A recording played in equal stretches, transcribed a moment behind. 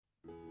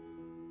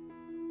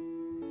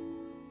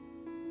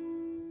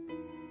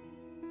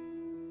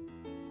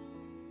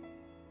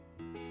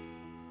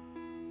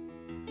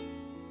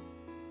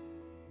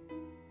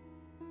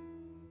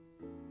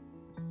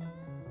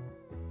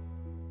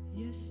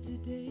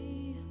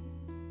Yesterday,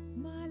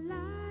 my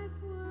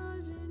life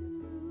was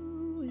in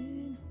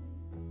ruin.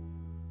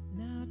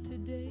 Now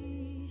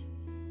today,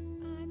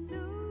 I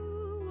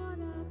know what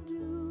I'm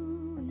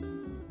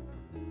doing.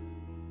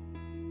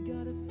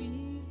 Got a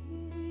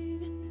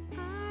feeling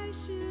I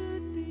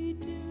should be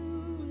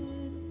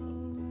doing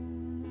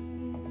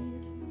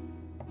alright.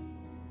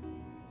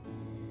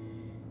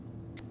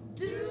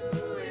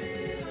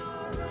 Doing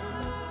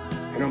alright.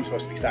 I know I'm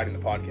supposed to be starting the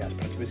podcast,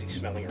 but I'm busy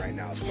smelling it right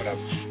now, so I'm going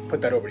to put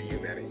that over to you,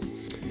 Manny.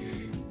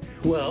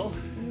 Well,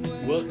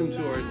 welcome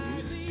to our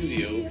new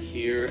studio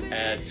here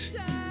at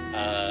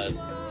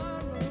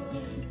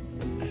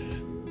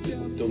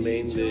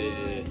Domaine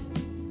de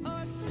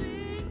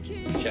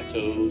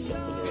Chateau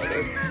something or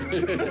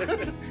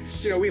other.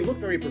 You know, we look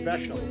very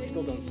professional, but we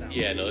still don't sound.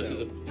 Yeah, no, this is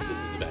a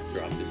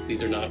backdrop.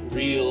 These are not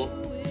real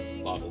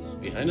bottles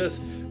behind us.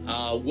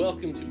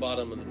 Welcome to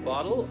Bottom of the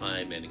Bottle.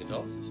 I'm Andy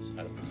Gonzalez. This is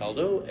Adam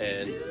Cataldo,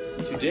 and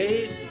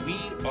today we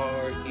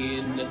are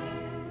in.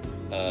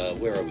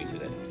 Where are we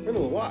today? We're in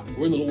the Loire.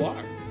 We're in the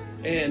Loire.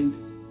 And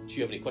do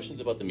you have any questions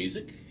about the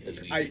music?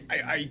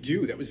 I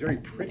do. That was very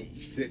pretty.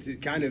 It's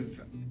kind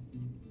of.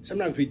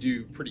 Sometimes we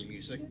do pretty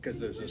music because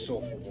there's a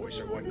soulful voice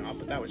or whatnot,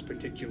 but that was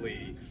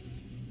particularly.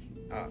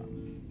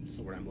 That's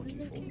the word I'm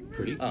looking for.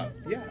 Pretty?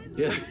 Yeah.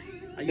 Yeah.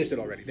 I used it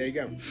already. There you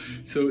go.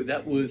 So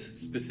that was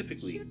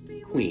specifically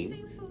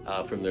Queen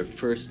from their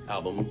first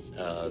album,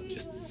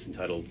 just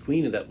entitled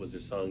Queen, and that was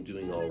their song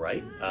Doing All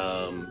Right.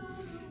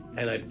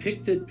 And I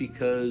picked it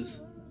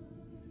because,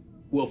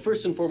 well,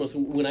 first and foremost,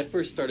 when I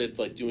first started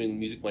doing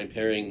music wine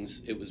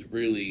pairings, it was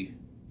really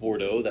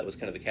Bordeaux. That was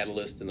kind of the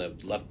catalyst, and the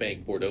left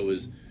bank Bordeaux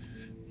is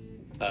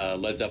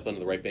Led Zeppelin,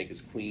 and the right bank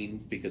is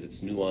Queen because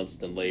it's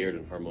nuanced and layered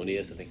and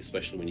harmonious. I think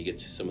especially when you get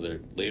to some of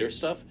their later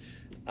stuff.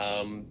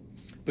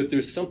 But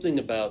there's something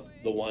about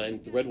the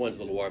red wines of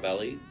the Loire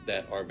Valley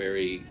that are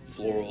very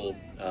floral.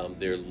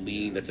 They're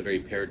lean. That's a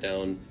very pared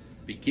down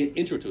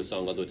intro to a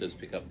song, although it does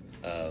pick up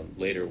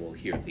later. We'll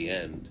hear at the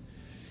end.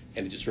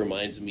 And it just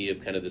reminds me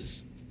of kind of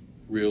this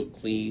real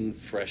clean,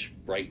 fresh,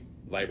 bright,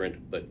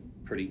 vibrant, but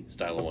pretty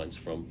style of wines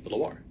from the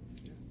Loire.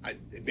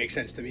 It makes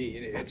sense to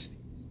me.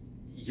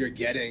 You're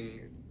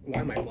getting.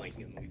 Why am I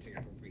blanking on the lead singer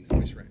of Queen's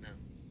voice right now?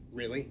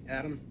 Really,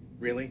 Adam?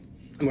 Really?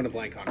 I'm going to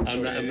blank on it.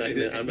 I'm not going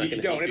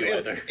to help you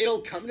either. It'll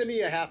come to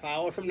me a half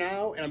hour from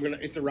now, and I'm going to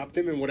interrupt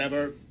him in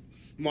whatever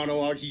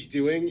monologue he's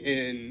doing,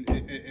 and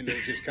it'll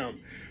just come.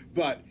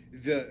 But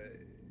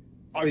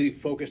obviously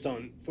focused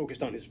on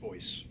his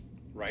voice,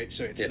 right?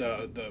 So it's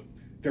the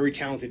very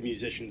talented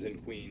musicians in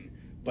Queen,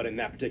 but in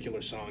that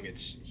particular song,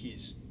 it's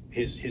his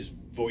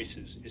voice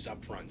is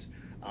up front,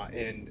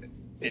 and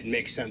it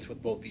makes sense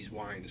with both these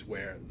wines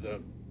where we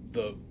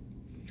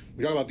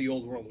talk about the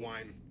Old World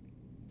wine.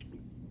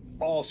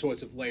 All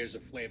sorts of layers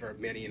of flavor.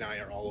 Manny and I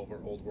are all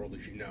over Old World,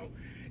 as you know,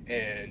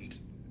 and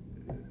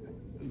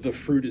the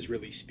fruit is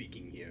really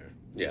speaking here.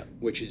 Yeah,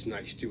 which is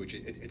nice too. Which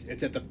it's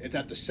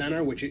at the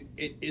center, which it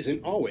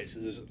isn't always.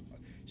 There's a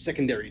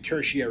secondary,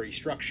 tertiary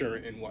structure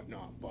and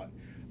whatnot, but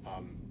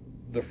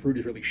the fruit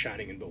is really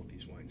shining in both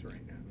these wines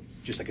right now,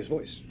 just like his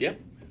voice. Yeah,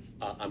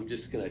 I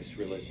just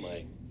realized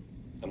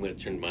I'm gonna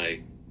turn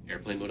my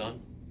airplane mode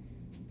on,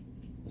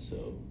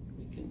 so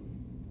we can.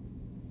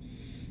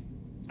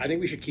 I think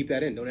we should keep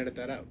that in. Don't edit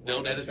that out.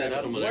 Don't edit that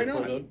out. Why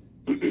not?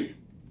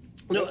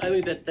 No, I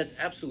mean that's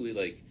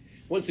absolutely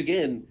once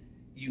again,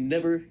 you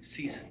never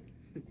cease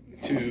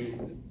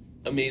to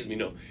amaze me.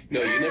 No, you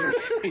never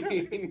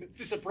to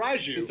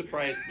surprise you. To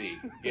surprise me,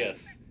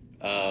 yes.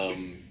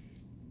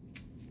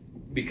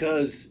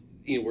 Because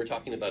we're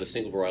talking about a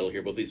single varietal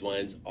here. Both these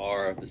wines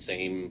are the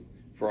same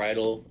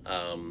varietal.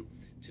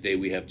 Today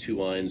we have two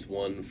wines,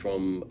 one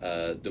from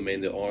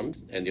Domaine des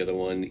Ormes, and the other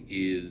one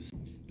is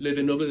Le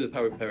Vin Noble de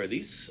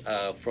Paradis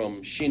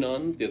from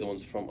Chinon. The other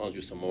one's from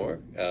Anjou-Saumur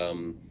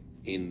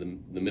in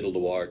the Middle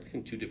Loire,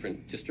 two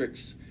different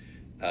districts.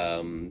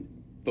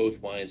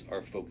 Both wines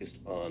are focused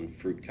on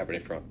fruit.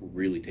 Cabernet Franc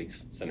really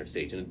takes center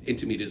stage. And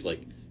to me, it is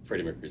like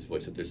Freddie Mercury's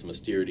voice. There's some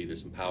austerity,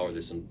 there's some power,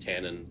 there's some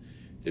tannin,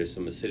 there's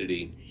some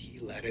acidity. He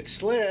let it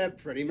slip.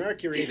 Freddie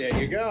Mercury, there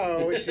you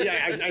go. See,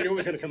 I knew it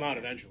was going to come out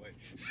eventually.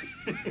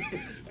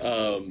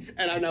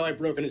 And now I've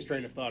broken his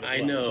train of thought as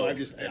well. I know.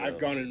 So I've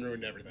gone and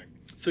ruined everything.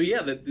 So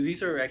yeah,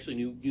 these are actually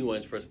new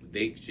wines for us.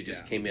 They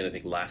just came in, I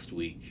think, last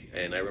week.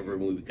 And I remember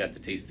when we got to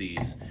taste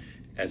these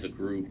as a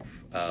group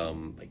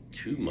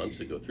 3 months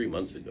ago.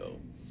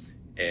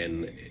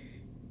 And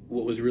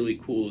what was really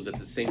cool is that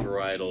the same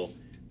varietal,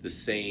 the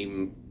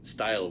same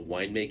style of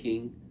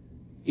winemaking,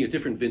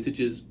 different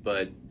vintages,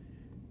 but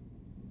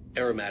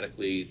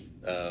aromatically,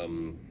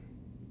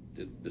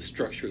 the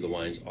structure of the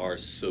wines are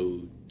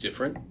so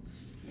different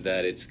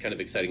that it's kind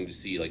of exciting to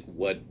see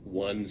what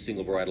one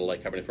single varietal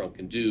like Cabernet Franc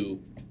can do.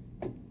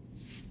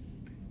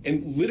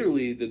 And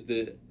literally,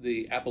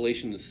 the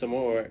appellations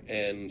Saumur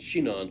and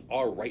Chinon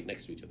are right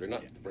next to each other. They're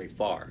not very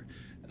far,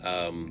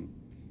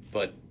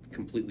 but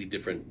completely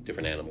different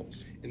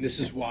animals. And this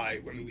is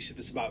why, we said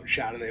this about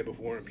Chardonnay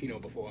before and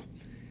Pinot before.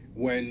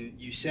 When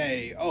you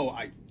say, "Oh,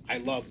 I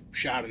love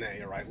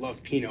Chardonnay," or "I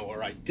love Pinot,"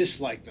 or "I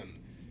dislike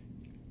them,"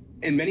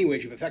 in many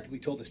ways, you've effectively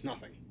told us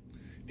nothing,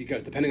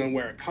 because depending on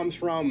where it comes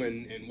from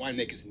and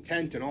winemaker's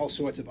intent and all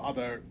sorts of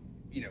other,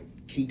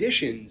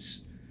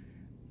 conditions,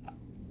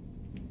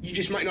 you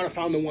just might not have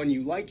found the one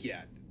you like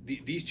yet.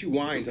 These two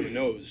wines on the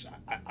nose,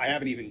 I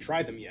haven't even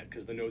tried them yet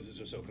because the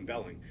noses are so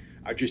compelling,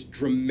 are just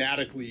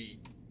dramatically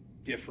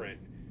different.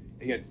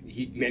 Again,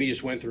 Manny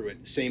just went through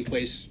it. Same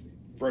place,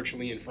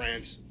 virtually in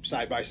France,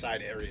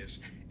 side-by-side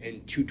areas,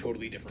 and two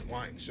totally different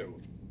wines. So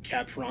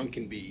Cab Franc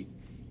can be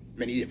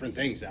many different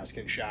things, as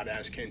can Chard,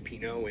 as can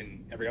Pinot,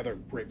 and every other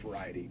grape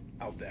variety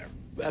out there.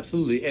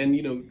 Absolutely. And,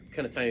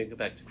 kind of tying it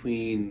back to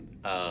Queen,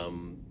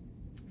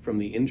 from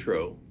the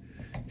intro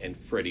and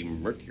Freddie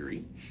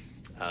Mercury,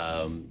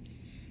 on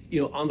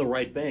the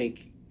right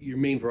bank, your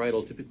main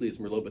varietal typically is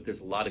Merlot, but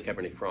there's a lot of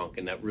Cabernet Franc,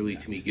 and that really,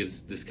 to me,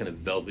 gives this kind of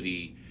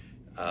velvety,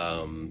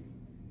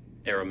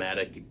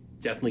 aromatic. It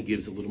definitely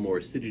gives a little more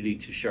acidity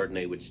to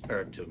Chardonnay,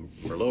 or to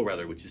Merlot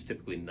rather, which is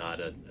typically not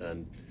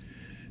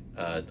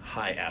a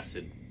high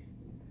acid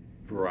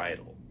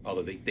varietal,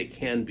 although they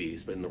can be,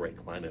 but in the right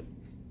climate.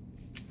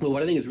 But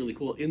what I think is really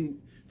cool in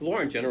the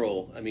Loire in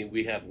general,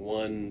 we have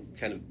one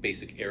kind of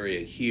basic area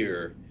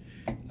here.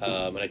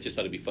 And I just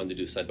thought it'd be fun to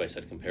do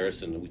side-by-side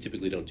comparison. We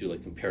typically don't do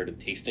like comparative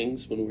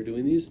tastings when we're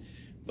doing these,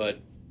 but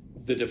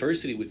the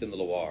diversity within the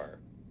Loire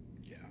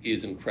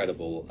is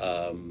incredible.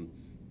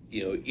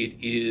 It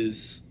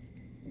is,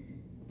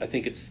 I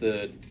think it's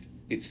the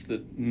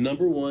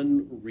number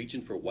one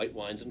region for white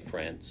wines in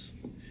France.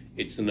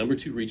 It's the number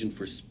two region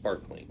for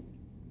sparkling.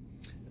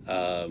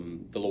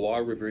 The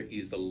Loire River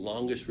is the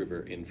longest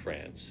river in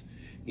France.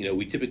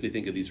 We typically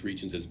think of these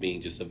regions as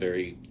being just a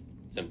very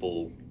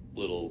simple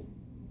little,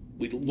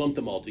 we lump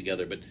them all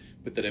together, but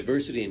the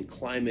diversity in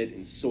climate,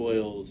 in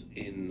soils,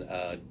 in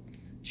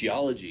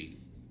geology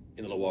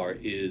in the Loire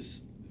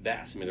is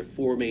vast. There are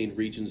four main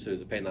regions. There's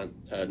the Pays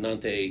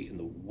Nantais in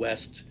the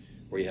west,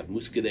 where you have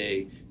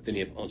Muscadet. Then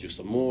you have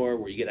Anjou-Saumur,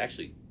 where you get,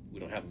 actually, we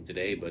don't have them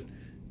today, but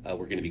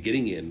we're going to be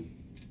getting in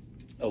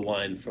a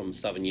wine from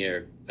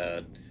Savinière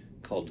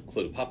called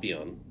Clos de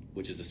Papillon,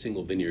 which is a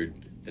single vineyard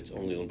that's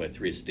only owned by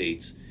 3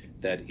 estates,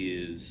 that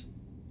is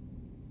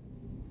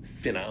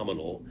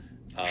phenomenal.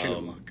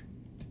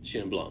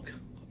 Chenin Blanc,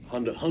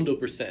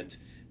 100%.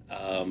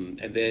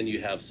 And then you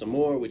have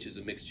Saumur, which is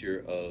a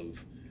mixture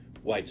of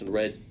whites and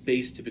reds,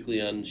 based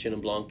typically on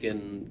Chenin Blanc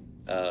and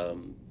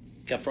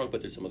Cab Franc,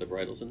 but there's some other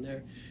varietals in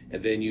there.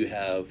 And then you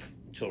have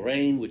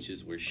Touraine, which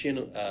is where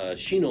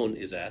Chinon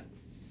is at.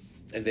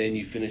 And then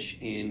you finish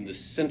in the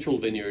central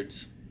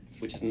vineyards,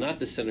 which is not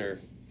the center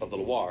of the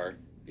Loire.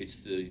 It's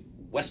the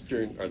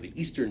western or the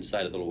eastern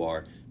side of the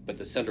Loire, but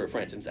the center of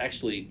France. And it's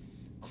actually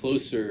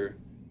closer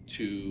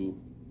to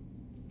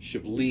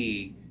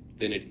Chablis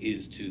than it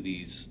is to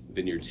these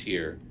vineyards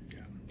here. Yeah.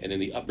 And then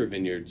the upper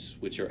vineyards,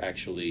 which are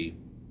actually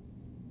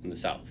in the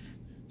south.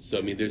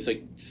 So, there's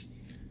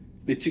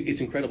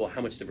it's incredible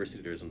how much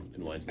diversity there is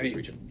in wines in this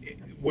region.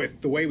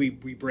 With the way we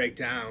break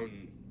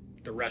down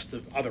the rest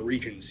of other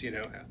regions,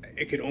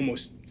 it could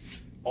almost,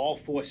 all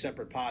 4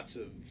 separate parts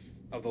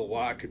of the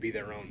Loire could be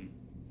their own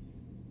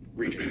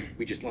region.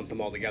 We just lump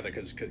them all together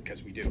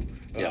because we do.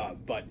 Yeah.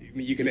 But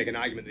you can make an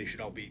argument that they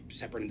should all be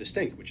separate and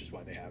distinct, which is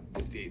why they have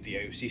the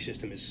AOC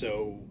system is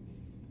so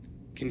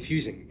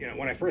confusing.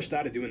 When I first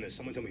started doing this,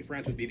 someone told me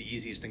France would be the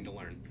easiest thing to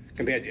learn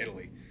compared to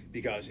Italy,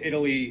 because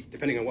Italy,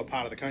 depending on what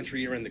part of the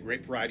country you're in, the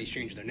grape varieties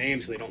change their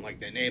names so they don't like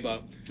their neighbor.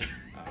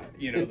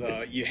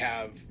 You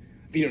have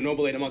Vino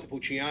Nobile da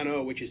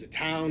Montepulciano, which is a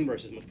town,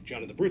 versus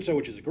Montepulciano d'Abruzzo,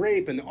 which is a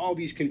grape, and all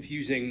these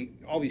confusing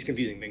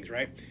things,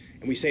 right?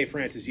 And we say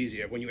France is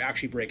easier. When you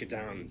actually break it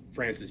down,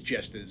 France is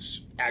just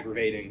as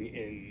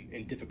aggravating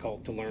and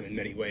difficult to learn in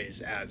many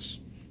ways as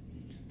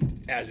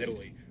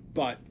Italy.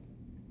 But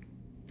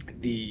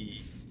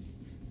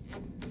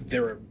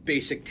there are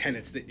basic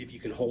tenets that if you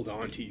can hold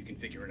on to, you can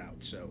figure it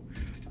out. So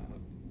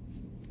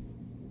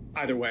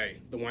either way,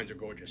 the wines are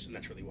gorgeous, and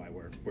that's really why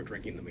we're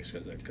drinking them,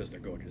 because they're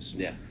gorgeous.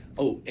 Yeah.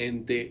 Oh,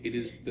 and it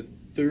is the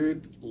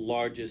 3rd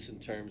largest in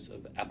terms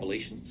of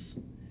appellations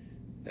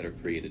that are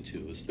created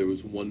too. There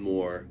was one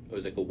more. It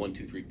was like a 1,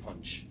 2, 3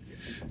 punch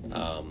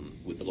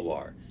with the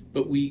Loire.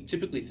 But we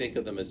typically think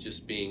of them as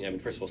just being.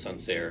 First of all,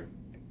 Sancerre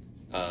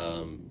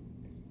and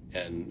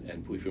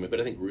Pouilly-Fumé,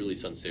 but I think really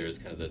Sancerre is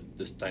kind of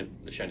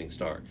the shining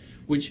star,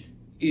 which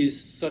is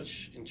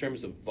such in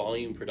terms of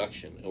volume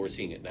production, and we're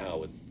seeing it now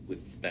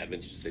with bad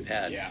vintages they've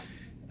had. Yeah.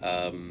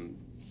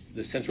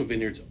 The central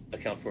vineyards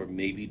account for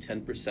maybe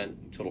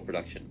 10% total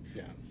production.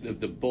 Yeah.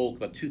 The bulk,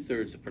 about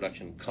 2/3 of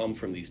production, come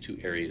from these 2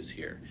 areas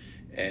here,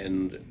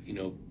 and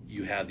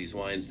you have these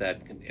wines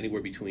that can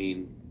anywhere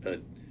between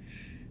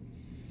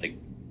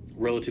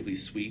relatively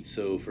sweet.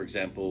 So, for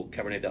example,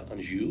 Cabernet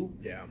d'Anjou.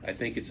 Yeah. I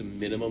think it's a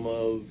minimum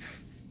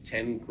of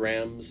 10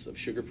 grams of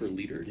sugar per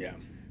liter. Yeah.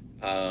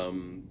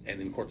 And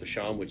then Court de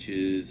Cham, which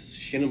is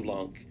Chenin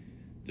Blanc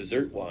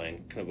dessert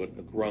wine, kind of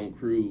a Grand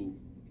Cru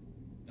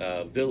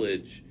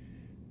village.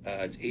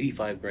 It's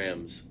 85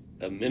 grams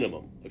a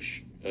minimum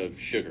of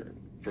sugar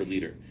per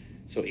liter.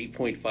 So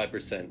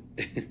 8.5%.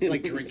 It's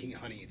like drinking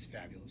honey. It's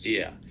fabulous.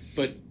 Yeah.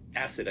 But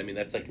acid. I mean,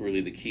 that's like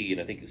really the key,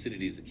 and I think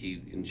acidity is the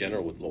key in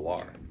general with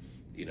Loire.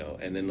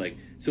 And then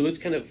so let's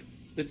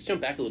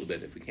jump back a little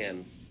bit if we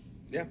can.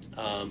 Yeah.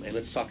 And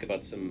let's talk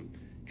about some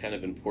kind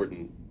of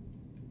important.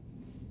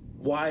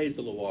 Why is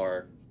the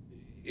Loire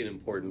an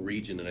important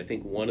region? And I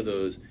think one of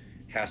those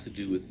has to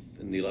do with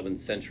in the 11th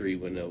century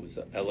when it was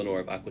Eleanor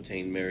of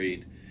Aquitaine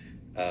married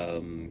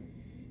Count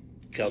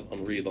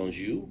Henri of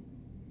Anjou,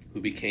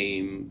 who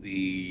became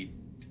the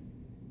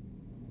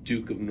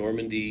Duke of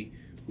Normandy,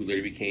 who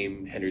later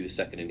became Henry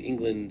II in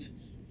England,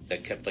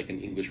 that kept like an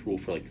English rule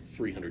for like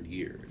 300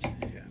 years.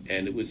 Yeah.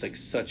 And it was like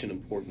such an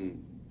important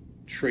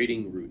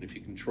trading route. If you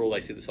control, I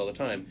say this all the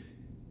time,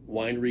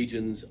 wine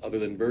regions other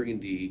than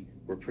Burgundy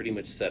were pretty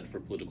much set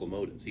for political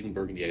motives. Even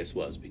Burgundy, I guess,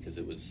 was, because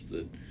it was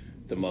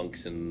the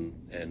monks and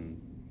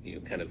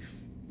kind of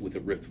with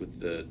a rift with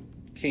the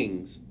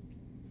kings.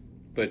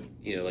 But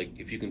like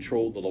if you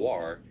controlled the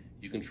Loire,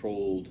 you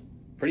controlled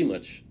pretty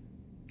much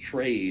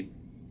trade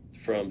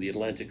from the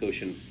Atlantic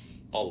Ocean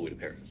all the way to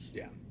Paris.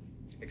 Yeah,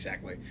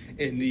 exactly.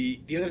 And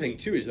the other thing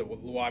too is that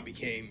Loire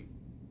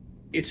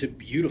it's a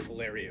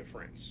beautiful area of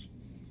France.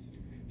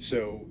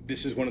 So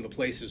this is one of the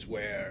places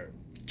where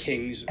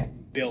kings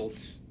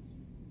built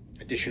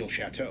additional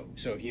chateaux.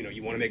 So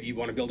you want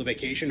to build a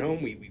vacation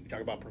home. We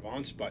talk about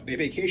Provence, but they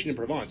vacation in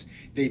Provence.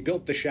 They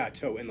built the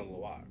chateau in the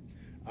Loire.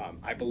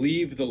 I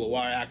believe the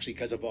Loire actually,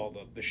 because of all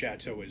the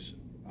chateau, is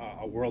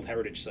a World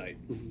Heritage Site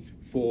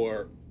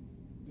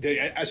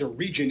as a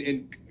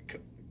region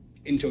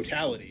in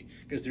totality,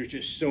 because there's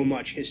just so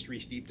much history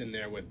steeped in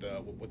there with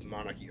the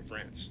monarchy of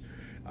France.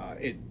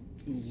 There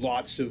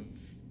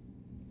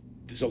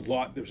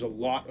was a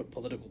lot of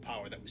political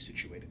power that was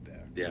situated there.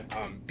 Yeah.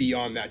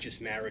 Beyond that,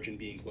 just marriage and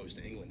being close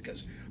to England,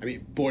 because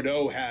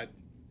Bordeaux had.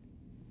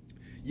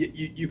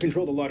 You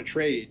controlled a lot of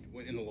trade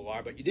in the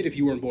Loire, but you did if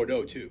you were in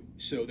Bordeaux too.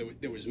 So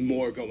there was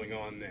more going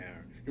on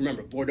there.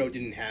 Remember, Bordeaux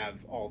didn't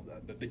have all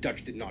the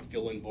Dutch did not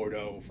fill in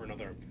Bordeaux for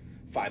another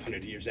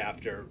 500 years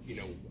after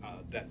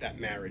that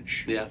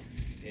marriage. Yeah.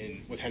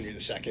 With Henry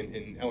II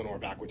and Eleanor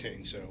of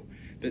Aquitaine. So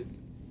the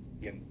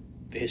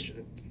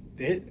history.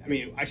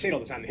 I say it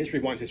all the time. The history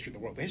of wine is the history of the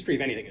world. The history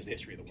of anything is the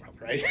history of the world,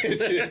 right?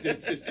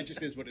 It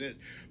just is what it is.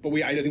 But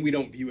I think we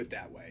don't view it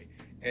that way,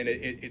 and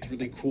it's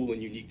really cool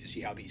and unique to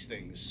see how these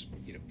things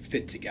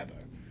fit together.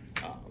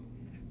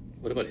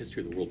 What about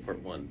History of the World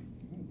Part 1?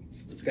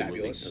 That's a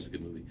fabulous.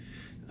 Good movie.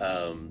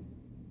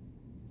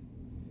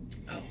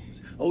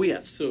 Oh yeah.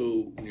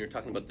 So when you're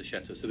talking about the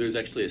chateau, so there's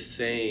actually a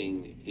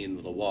saying in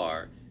the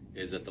Loire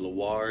is that the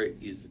Loire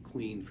is the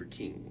queen for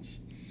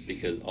kings,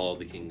 because all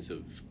the kings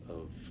of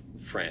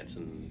France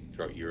and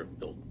throughout Europe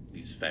built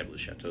these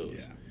fabulous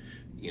chateaus.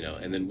 Yeah.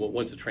 And then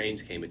once the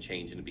trains came, it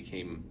changed and it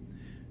became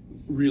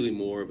really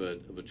more of a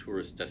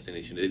tourist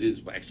destination. It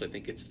is actually, I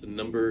think it's the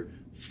number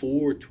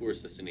 4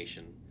 tourist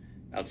destination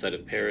outside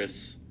of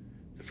Paris,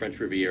 the French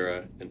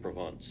Riviera, and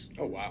Provence.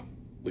 Oh wow.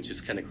 Which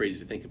is kind of crazy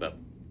to think about.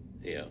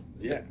 Yeah.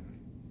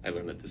 I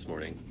learned that this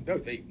morning. No,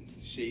 doing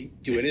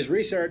his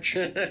research.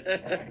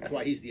 That's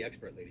why he's the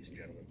expert, ladies and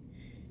gentlemen.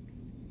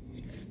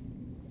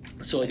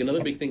 So like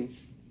another big thing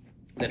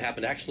that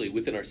happened actually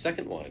within our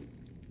second wine,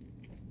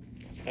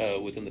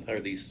 within the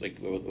Paradis, like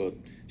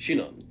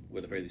Chinon,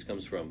 where the Paradis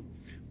comes from,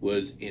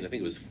 was in, I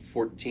think it was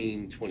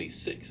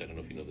 1426. I don't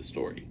know if you know the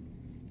story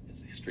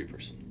as a history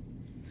person.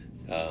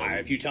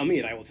 If you tell me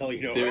it, I will tell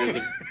you. There is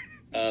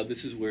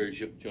this is where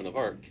Joan of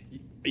Arc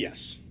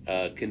yes.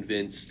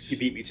 Convinced. You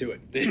beat me to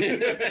it.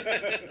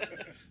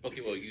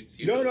 Okay, well, you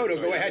No,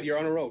 go ahead. You're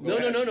on a roll. Go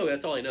ahead. No,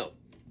 that's all I know.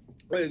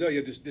 Right, no,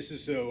 yeah, this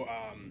is so.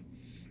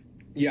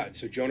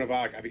 So Joan of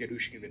Arc, I forget who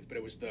she convinced, but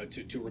it was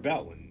to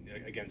rebel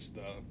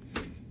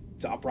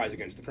to uprise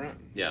against the crown,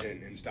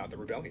 and start the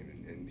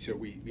rebellion, and so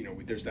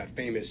there's that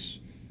famous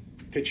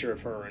picture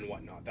of her and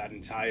whatnot. That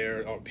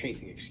entire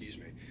painting, excuse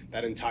me,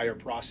 that entire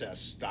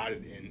process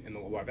started in the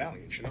Loire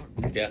Valley in Chinon.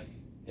 Yeah,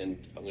 and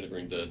I'm going to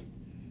bring the.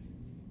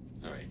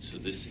 All right, so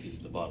this is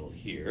the bottle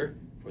here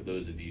for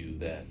those of you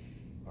that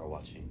are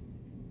watching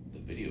the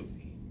video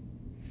feed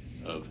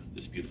of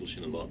this beautiful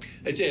Chenin Blanc.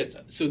 It's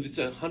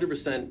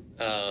 100%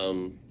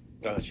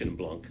 Chenin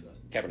Blanc,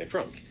 Cabernet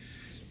Franc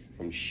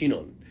from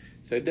Chinon.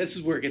 So this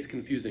is where it gets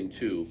confusing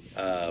too.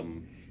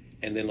 And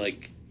then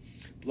like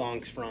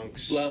Blancs,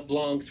 Francs.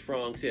 Blancs,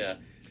 Francs, yeah.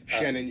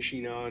 Chenin,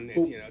 Chinon,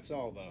 it's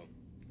all the.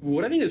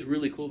 What I think is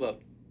really cool about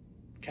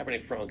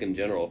Cabernet Franc in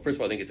general, first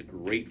of all, I think it's a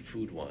great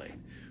food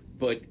wine,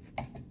 but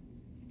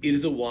it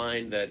is a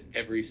wine that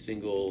every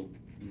single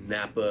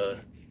Napa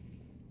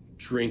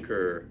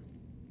drinker,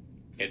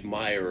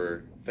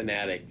 admirer,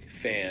 fanatic,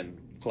 fan,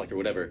 collector,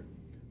 whatever,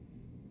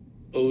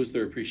 owes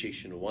their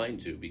appreciation of wine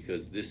to,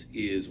 because this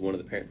is one of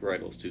the parent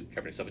varietals to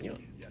Cabernet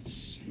Sauvignon.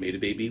 Yes. Made a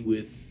baby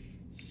with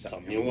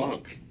Sauvignon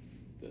Blanc,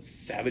 the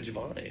savage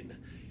vine,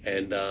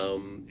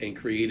 and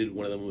created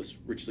one of the most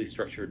richly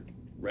structured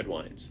red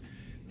wines,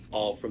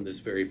 all from this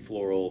very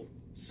floral,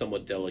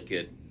 somewhat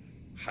delicate,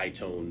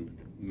 high-tone,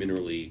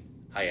 minerally,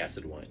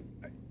 high-acid wine.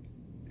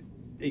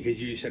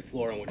 Because you said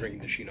floral, and we're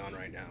drinking the Chinon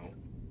right now.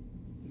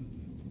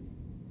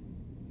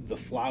 The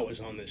flowers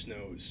on this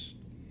nose,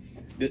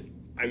 that,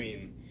 I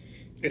mean,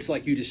 it's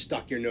like you just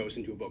stuck your nose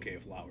into a bouquet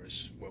of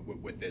flowers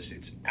with this.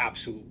 It's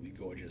absolutely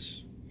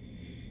gorgeous.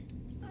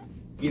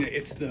 You know,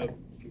 it's the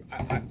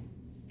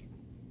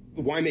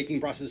winemaking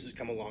process has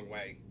come a long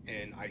way,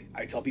 and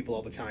I tell people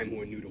all the time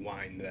who are new to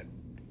wine that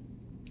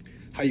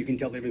how you can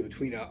tell the difference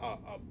between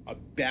a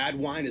bad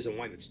wine is a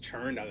wine that's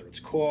turned, either it's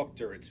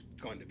corked or it's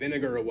gone to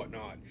vinegar or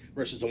whatnot,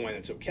 versus a wine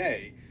that's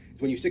okay.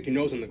 When you stick your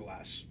nose in the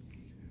glass,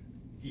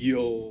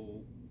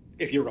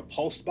 if you're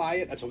repulsed by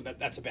it,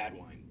 that's a bad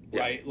wine,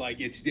 right? Like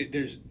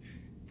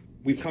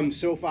we've come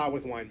so far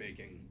with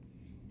winemaking.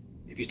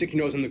 If you stick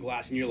your nose in the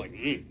glass and you're like,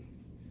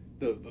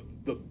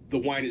 the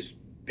wine is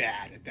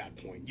bad at that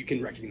point. You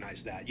can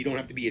recognize that. You don't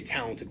have to be a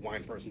talented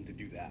wine person to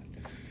do that.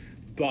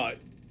 But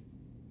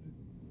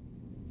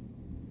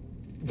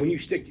when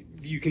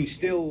you can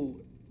still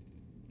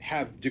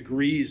have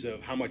degrees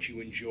of how much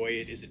you enjoy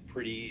it. Is it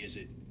pretty? Is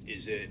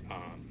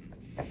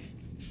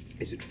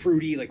it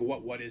fruity? Like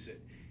what is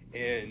it?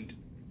 And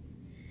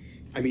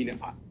I mean,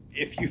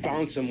 if you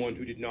found someone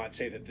who did not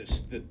say that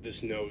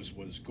this nose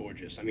was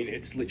gorgeous, I mean,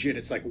 it's legit.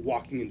 It's like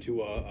walking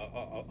into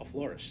a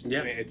florist.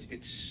 Yeah. I mean,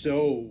 it's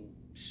so,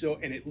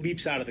 and it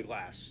leaps out of the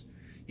glass.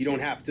 You don't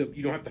have to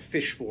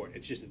fish for it.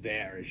 It's just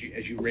there as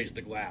you raise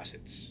the glass.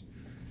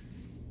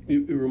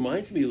 It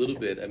reminds me a little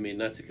bit. I mean,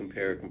 not to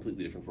compare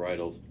completely different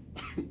varietals,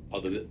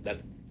 although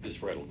that this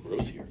varietal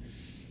grows here.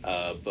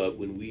 But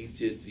when we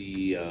did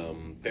the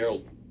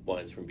barrel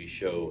wines from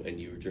Bichot, and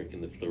you were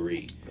drinking the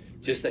Fleury,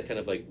 just that kind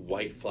of like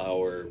white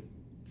flower,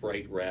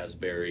 bright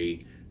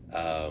raspberry,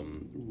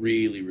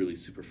 really, really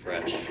super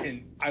fresh.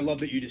 And I love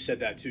that you just said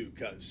that too,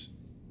 because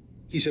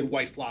he said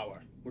white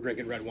flower. We're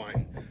drinking red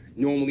wine.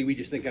 Normally, we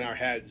just think in our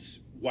heads,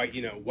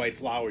 white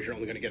flowers. You're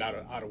only going to get out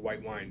of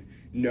white wine.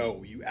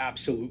 No, you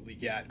absolutely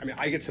get. I mean,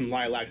 I get some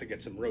lilacs, I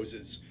get some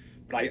roses,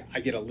 but I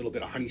get a little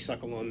bit of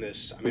honeysuckle on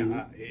this. I mean,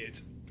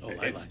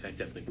 lilac. I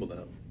definitely pulled that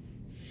out.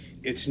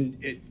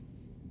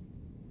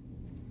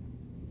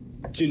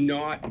 Do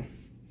not.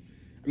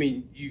 I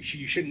mean, you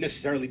shouldn't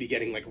necessarily be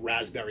getting like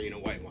raspberry in a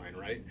white wine,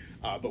 right?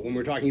 But when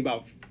we're talking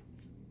about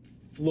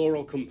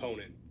floral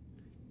component,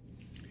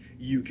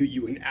 you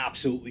can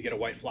absolutely get a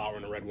white flower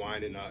in a red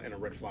wine and a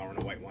red flower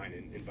in a white wine,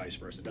 and vice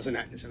versa. It doesn't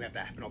necessarily have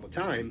to happen all the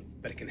time,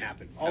 but it can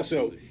happen.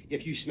 Also, Absolutely.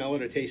 if you smell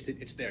it or taste it,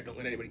 it's there. Don't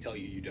let anybody tell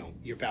you you don't.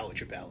 Your palate's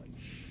your palate.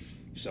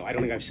 So I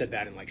don't think I've said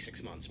that in like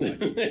 6 months, but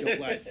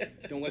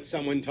don't let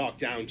someone talk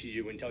down to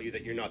you and tell you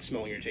that you're not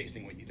smelling or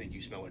tasting what you think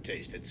you smell or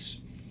taste. It's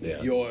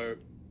your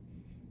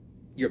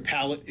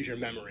palate is your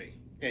memory,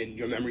 and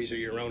your memories are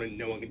your own, and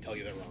no one can tell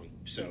you they're wrong.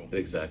 So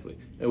Exactly.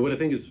 And what I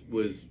think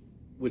was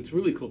what's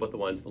really cool about the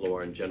wines of the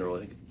Loire in general,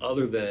 I think,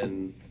 other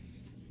than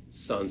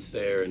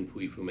Sancerre and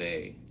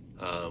Pouilly-Fumé,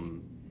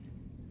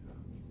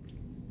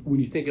 when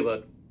you think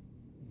about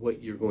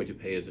what you're going to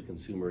pay as a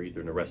consumer, either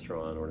in a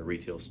restaurant or in a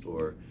retail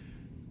store,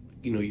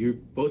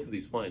 both of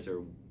these wines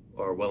are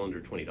well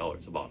under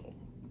 $20 a bottle,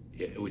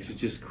 which is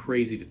just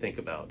crazy to think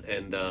about.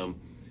 And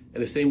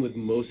the same with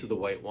most of the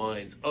white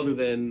wines, other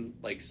than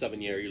like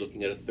Sauvignon, you're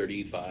looking at a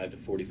 $35 to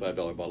 $45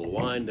 bottle of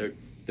wine. The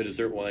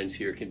dessert wines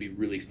here can be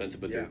really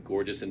expensive, but they're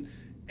gorgeous.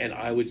 And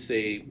I would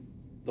say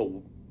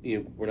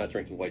we're not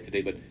drinking white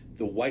today, but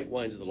the white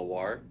wines of the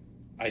Loire,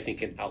 I think,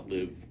 can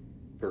outlive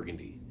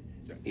Burgundy,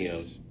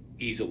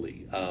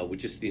 easily, with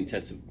just the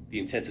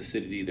intense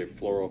acidity, their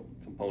floral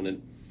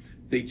component.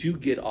 They do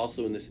get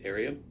also in this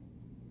area,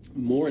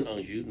 more in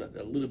Anjou, not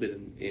a little bit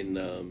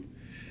in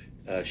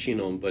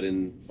Chinon, but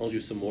in Anjou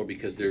some more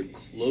because they're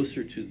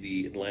closer to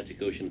the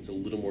Atlantic Ocean. It's a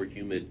little more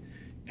humid,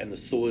 and the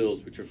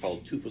soils, which are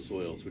called tufa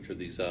soils, which are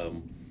these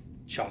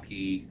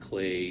chalky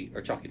clay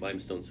or chalky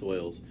limestone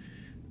soils,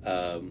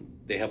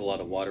 they have a lot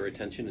of water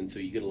retention, and so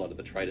you get a lot of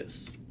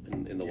botrytis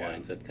in the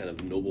wines, that kind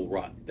of noble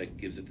rot that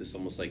gives it this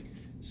almost like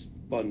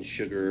spun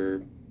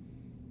sugar,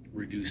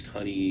 reduced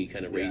honey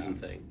kind of raisin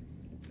thing.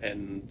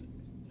 And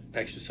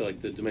actually, so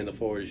like the Domaine de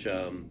Forge,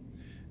 Clos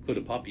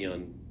de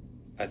Papillon,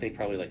 I think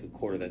probably like a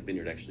quarter of that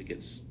vineyard actually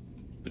gets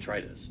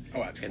botrytis. Oh,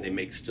 that's cool. And they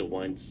make still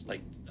wines,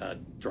 like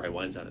dry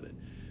wines out of it.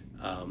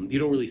 You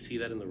don't really see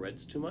that in the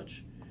reds too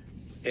much.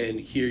 And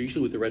here,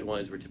 usually with the red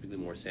wines, we're typically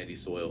more sandy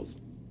soils,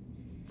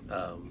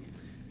 a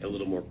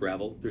little more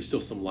gravel. There's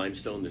still some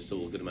limestone, there's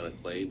still a good amount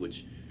of clay,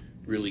 which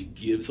really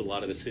gives a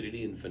lot of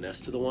acidity and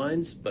finesse to the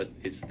wines, but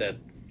it's that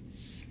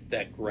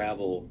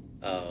gravel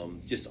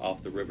just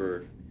off the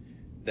river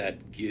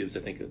that gives, I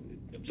think,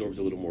 absorbs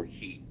a little more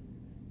heat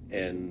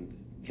and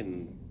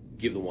can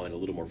give the wine a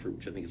little more fruit,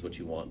 which I think is what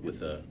you want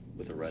with a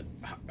red.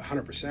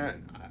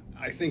 100%.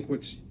 I think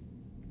what's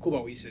cool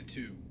about what you said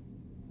too,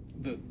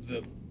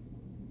 the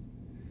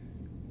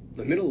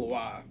Middle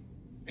Loire,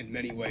 in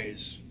many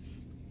ways,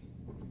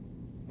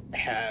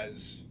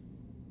 the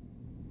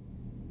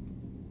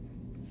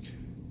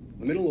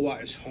Middle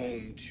Loire is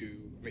home to.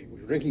 I mean,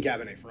 we're drinking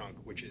Cabernet Franc,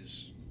 which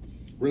is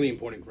really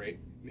important, great,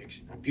 makes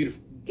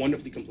beautiful,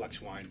 wonderfully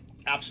complex wine,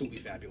 absolutely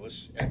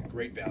fabulous at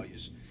great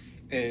values,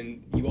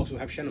 and you also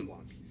have Chenin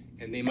Blanc,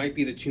 and they might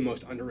be the two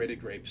most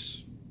underrated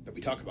grapes that we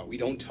talk about. We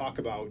don't talk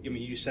about. I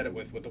mean, you said it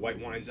with the white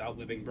wines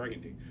outliving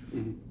Burgundy.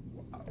 Mm-hmm.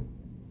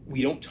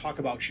 we don't talk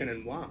about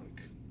Chenin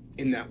Blanc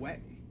in that way.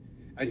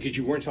 And because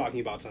you weren't talking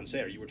about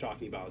Sancerre, you were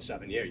talking about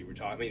Savennier, you were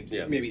talking,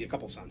 maybe a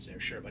couple Sancerre,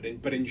 sure, but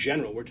in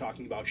general, we're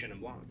talking about Chenin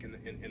Blanc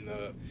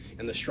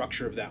in the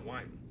structure of that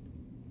wine.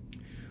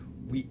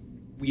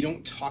 We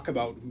don't talk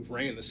about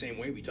Vouvray in the same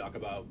way we talk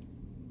about,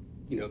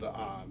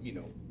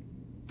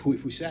 Puy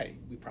Fusset.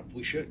 We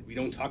probably should. We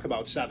don't talk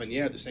about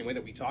Savennier the same way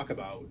that we talk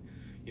about,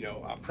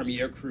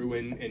 Premier Cru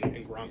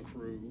and Grand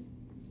Cru,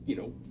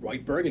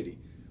 white Burgundy.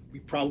 We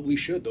probably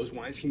should. Those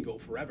wines can go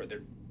forever.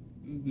 They're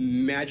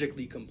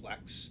magically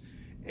complex,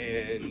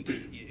 and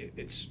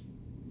it's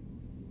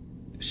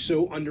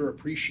so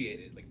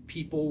underappreciated. Like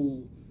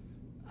people,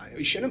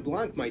 Chenin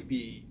Blanc might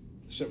be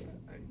so.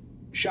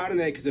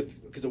 Chardonnay,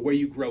 because of where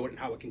you grow it and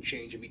how it can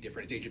change and be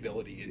different, its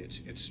ageability.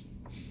 It's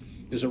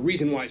there's a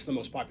reason why it's the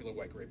most popular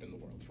white grape in the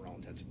world for all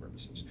intents and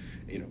purposes.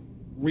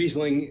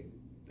 Riesling,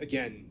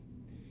 again,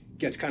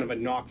 gets kind of a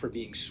knock for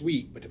being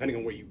sweet, but depending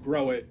on where you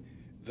grow it,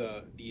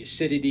 the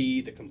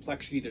acidity, the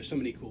complexity, there's so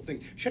many cool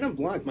things. Chenin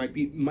Blanc might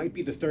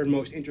be the third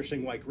most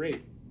interesting white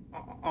grape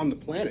on the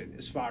planet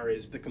as far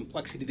as the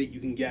complexity that you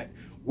can get,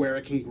 where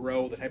it can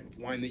grow, the type of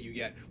wine that you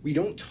get. We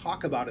don't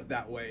talk about it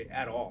that way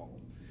at all.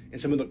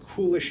 And some of the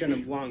coolest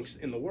Chenin Blancs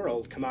in the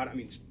world come out. I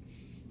mean,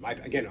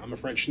 again, I'm a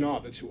French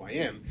snob. That's who I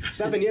am.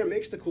 Savennier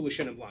makes the coolest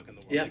Chenin Blanc in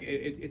the world. Yeah. Like,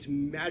 it's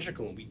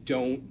magical, and we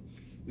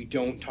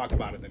don't talk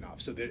about it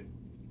enough. So that,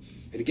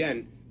 and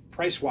again,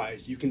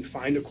 price-wise, you can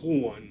find a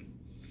cool one.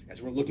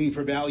 As we're looking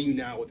for value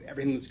now with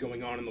everything that's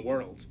going on in the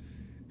world,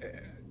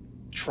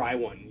 try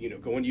one.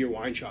 Go into your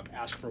wine shop,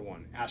 ask for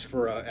one. Ask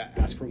for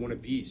one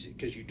of these,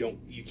 because you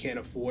can't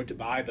afford to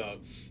buy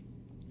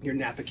your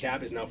Napa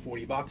Cab is now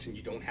 $40 and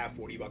you don't have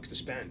 $40 to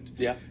spend.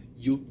 Yeah.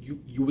 You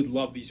would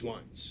love these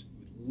wines.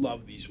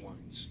 Love these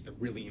wines. They're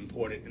really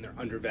important and they're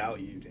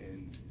undervalued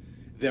and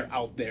they're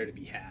out there to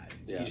be had.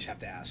 Yeah. You just have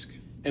to ask.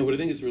 And what I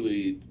think is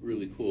really,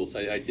 really cool, so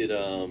I did,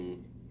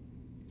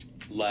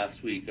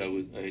 last week I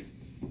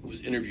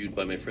was interviewed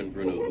by my friend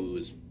Bruno, who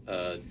is,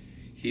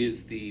 he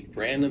is the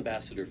brand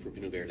ambassador for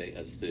Vinho Verde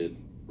as the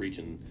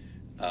region.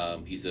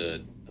 He's a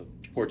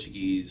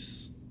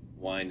Portuguese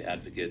wine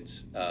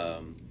advocate.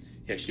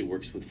 He actually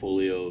works with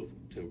Folio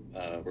to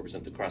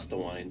represent the Crasta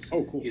wines.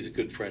 Oh, cool. He's a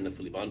good friend of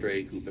Philippe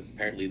Andre, who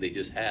apparently they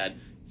just had,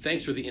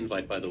 thanks for the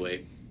invite, by the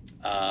way,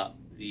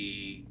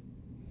 the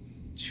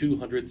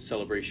 200th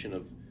celebration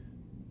of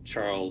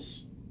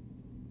Charles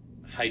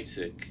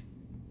Heidsieck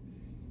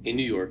in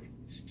New York.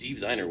 Steve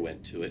Zeiner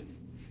went to it.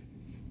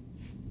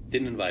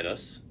 Didn't invite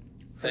us.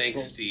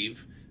 Thanks,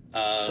 Steve.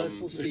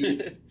 Hurtful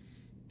Steve.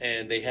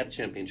 And they had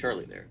Champagne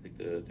Charlie there, like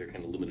their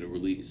kind of limited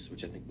release,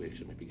 which I think we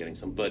actually might be getting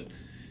some. But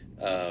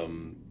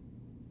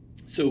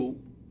so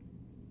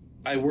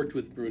I worked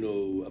with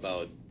Bruno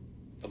about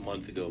a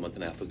month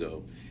and a half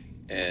ago,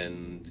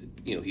 and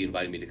he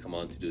invited me to come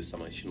on to do a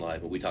Summation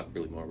Live, and we talked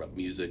really more about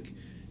music,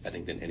 I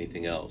think, than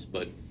anything else.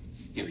 But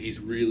he's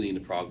really into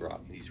prog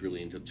rock, and he's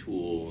really into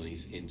Tool, and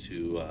he's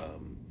into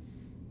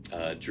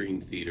Dream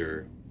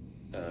Theater.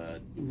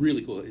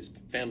 Really cool. His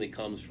family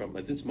comes from, I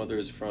think his mother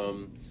is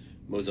from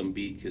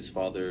Mozambique. His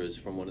father is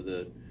from one of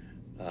the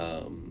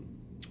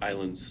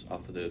islands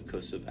off of the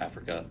coast of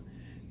Africa.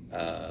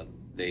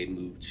 They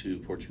moved to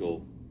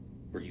Portugal,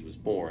 where he was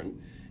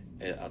born,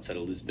 outside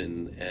of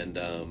Lisbon, and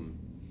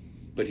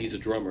but he's a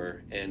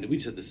drummer, and we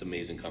just had this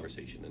amazing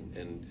conversation.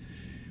 And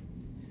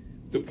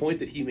the point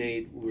that he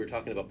made, we were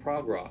talking about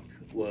prog rock,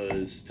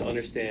 was to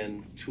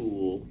understand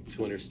Tool,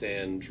 to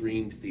understand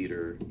Dream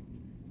Theater,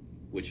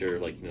 which are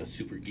like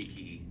super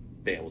geeky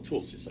band. Well,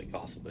 Tool's just like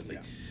awesome, but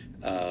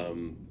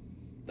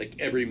like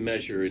every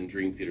measure in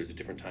Dream Theater is a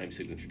different time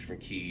signature,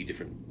 different key,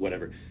 different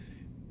whatever.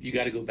 You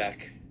got to go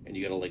back and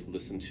you got to like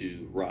listen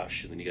to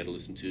Rush, and then you got to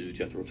listen to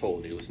Jethro Tull,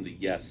 and you listen to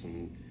Yes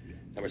and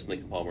Emerson,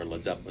 Lake and Palmer, and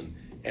Led Zeppelin,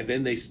 and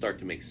then they start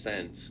to make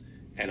sense.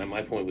 And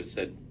my point was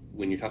that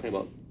when you're talking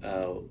about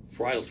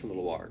varietals from the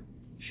Loire,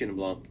 Chenin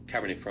Blanc,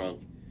 Cabernet Franc,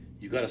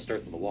 you got to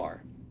start in the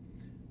Loire,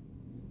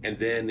 and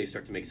then they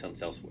start to make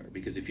sense elsewhere.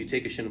 Because if you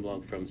take a Chenin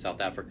Blanc from South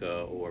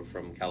Africa or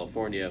from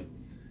California,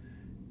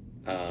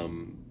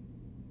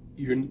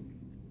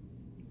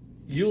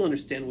 you'll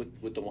understand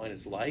what the wine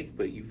is like,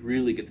 but you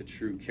really get the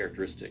true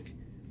characteristic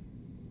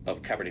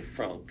of Cabernet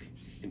Franc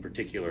in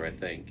particular, I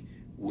think,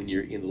 when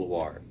you're in the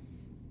Loire.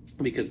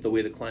 Because the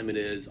way the climate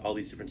is, all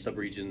these different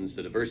subregions,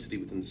 the diversity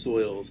within the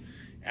soils,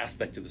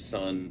 aspect of the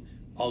sun,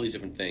 all these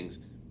different things.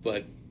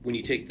 But when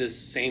you take this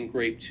same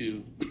grape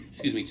to,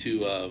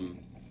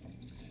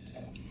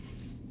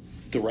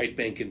 the right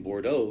bank in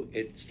Bordeaux,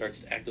 it starts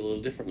to act a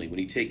little differently. When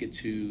you take it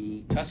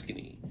to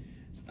Tuscany,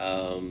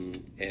 and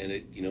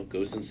it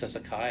goes in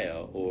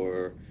Sassicaia,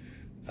 or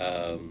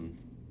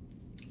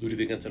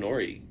Ludovic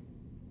Antinori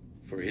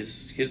for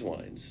his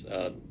wines,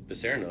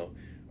 Biserno,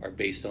 are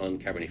based on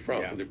Cabernet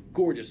Franc. Yeah. They're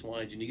gorgeous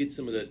wines, and you get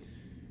some of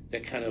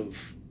that kind of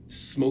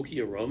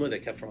smoky aroma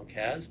that Cab Franc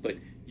has, but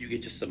you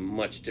get just a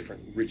much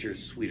different, richer,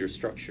 sweeter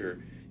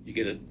structure. You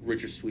get a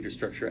richer, sweeter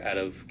structure out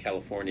of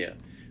California.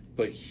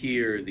 But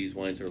here, these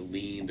wines are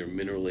lean, they're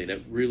minerally, and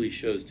it really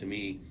shows to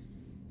me,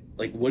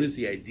 like, what is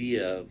the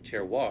idea of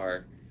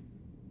terroir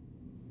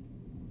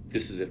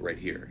this is it right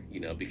here,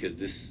 because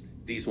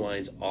these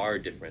wines are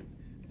different.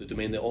 The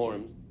Domaine des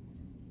Ormes,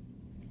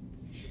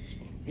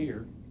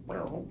 here,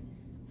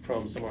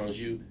 from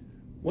Sommaranjou.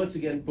 Once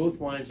again, both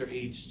wines are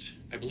aged,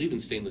 I believe, in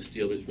stainless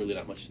steel. There's really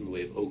not much in the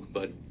way of oak,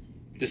 but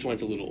this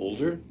wine's a little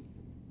older.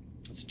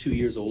 It's 2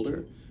 years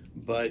older,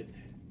 but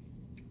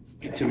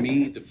to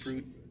me, the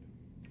fruit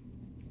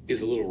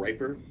is a little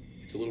riper.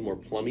 It's a little more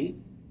plummy.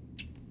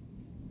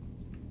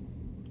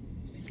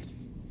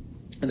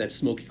 And that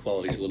smoky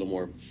quality is a little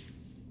more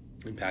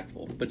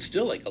impactful, but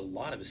still like a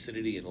lot of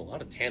acidity and a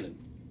lot of tannin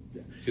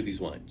to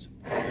these wines.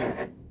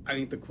 I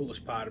think the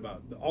coolest part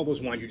about all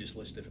those wines you just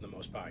listed, for the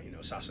most part,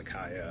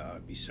 Sassicaia,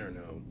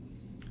 Biserno,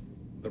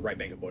 the Right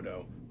Bank of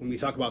Bordeaux. When we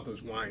talk about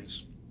those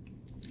wines,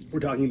 we're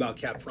talking about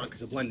Cab Franc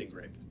as a blending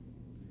grape.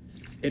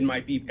 It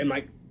might be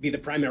the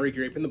primary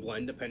grape in the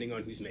blend, depending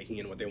on who's making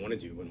it and what they want to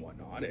do and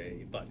whatnot.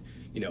 But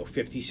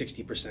 50,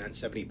 60%,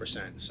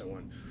 70%, and so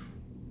on.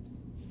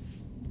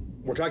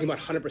 We're talking about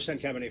 100%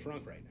 Cabernet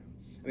Franc right now.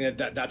 I mean,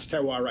 that's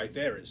terroir right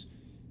there. Is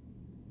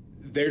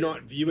they're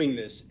not viewing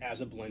this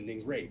as a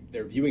blending grape.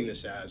 They're viewing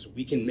this as,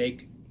 we can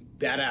make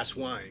badass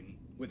wine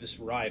with this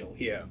varietal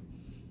here,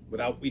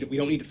 we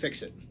don't need to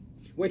fix it.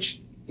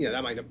 Which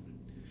that might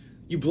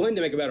you blend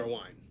to make a better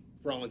wine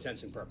for all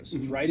intents and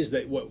purposes, right? Is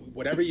that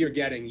whatever you're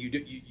getting, you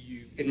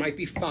it might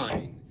be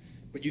fine,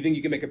 but you think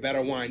you can make a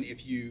better wine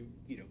if you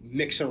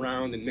mix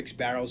around and mix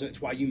barrels, and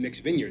it's why you mix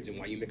vineyards and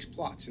why you mix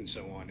plots and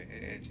so on.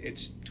 And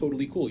it's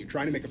totally cool. You're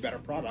trying to make a better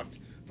product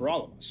for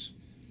all of us.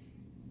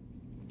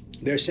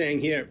 They're saying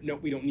here, no,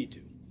 we don't need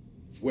to.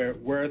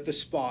 We're at the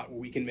spot where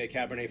we can make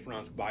Cabernet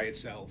Franc by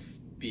itself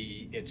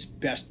be its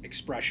best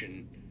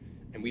expression,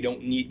 and we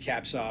don't need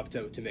Cab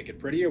Sauv to make it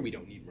prettier. We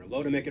don't need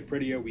Merlot to make it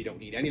prettier. We don't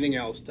need anything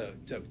else to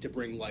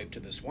bring life to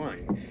this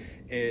wine.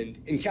 And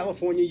in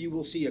California, you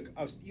will see a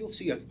few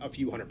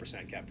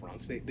 100% Cab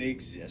Francs. They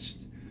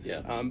exist.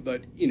 Yeah.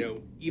 But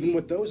even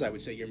with those, I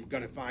would say you're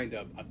going to find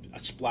a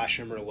splash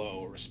of Merlot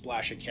or a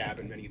splash of Cab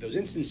in many of those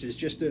instances,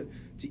 just to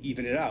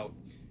even it out.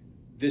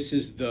 This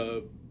is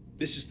the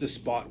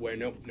spot where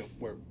no,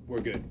 we're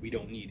good. We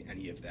don't need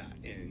any of that.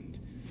 And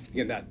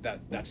again,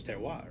 that's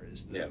terroir.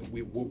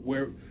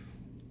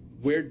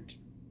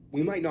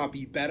 We might not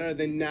be better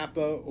than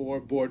Napa or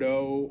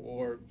Bordeaux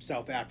or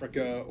South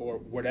Africa or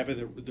whatever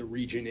the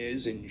region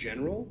is in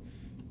general,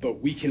 but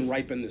we can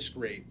ripen this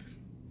grape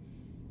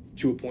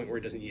to a point where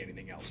it doesn't need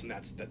anything else, and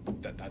that's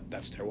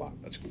terroir.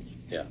 That's cool.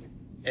 Yeah,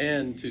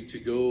 and to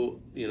go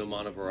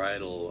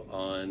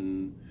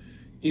monovarietal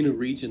in a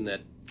region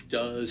that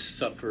does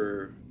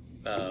suffer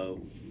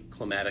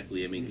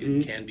climatically. I mean,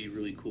 it can be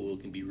really cool.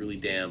 It can be really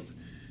damp.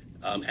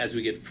 As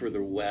we get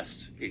further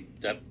west,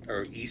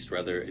 or east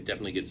rather, it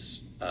definitely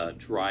gets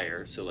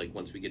drier. So like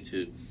once we get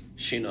to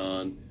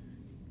Chinon,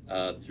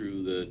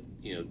 through the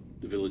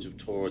village of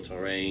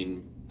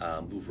Touraine,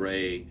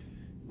 Vouvray,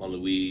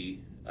 Montlouis,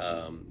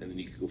 and then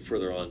you can go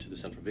further on to the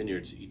Central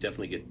Vineyards. You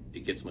definitely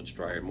it gets much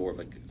drier, more of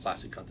like a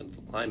classic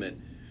continental climate.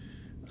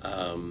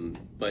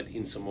 But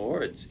in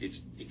Saumur,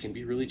 it can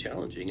be really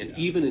challenging, and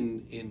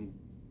even in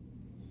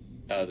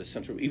the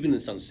central, even in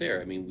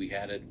Sancerre, I mean, we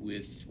had it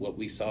with what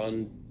we saw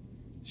in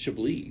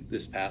Chablis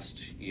this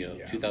past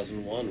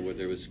 2001, where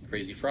there was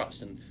crazy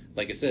frost. And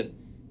like I said,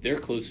 they're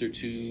closer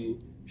to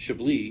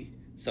Chablis,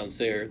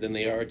 Sancerre, than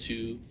they are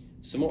to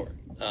Saumur.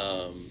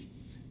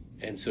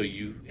 And so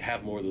you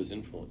have more of those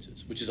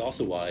influences, which is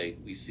also why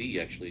we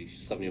see actually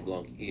Sauvignon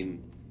Blanc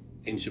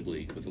in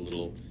Chablis with a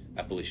little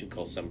appellation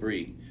called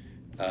Saint-Brie.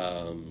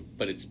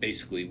 But it's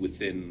basically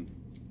within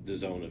the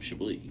zone of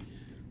Chablis.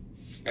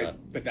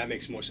 But that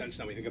makes more sense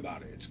now we think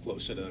about it. It's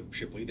closer to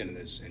Chablis than it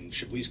is, and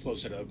Chablis is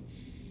closer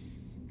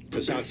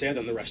to Sancerre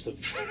than the rest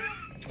of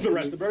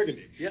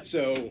Burgundy. Yep.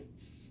 So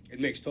it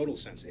makes total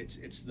sense.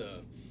 It's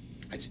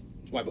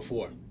why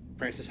before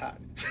France is hot.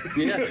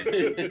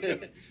 Yeah.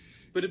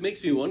 But it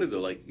makes me wonder though,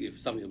 like if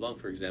Sauvignon Blanc,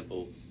 for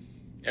example,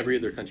 every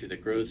other country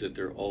that grows it,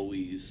 they're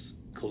always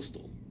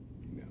coastal.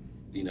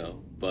 Yeah.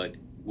 But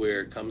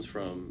where it comes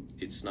from,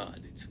 it's not.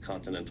 It's a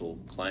continental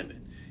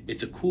climate.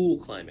 It's a cool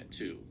climate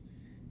too.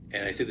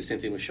 And I say the same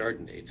thing with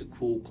Chardonnay. It's a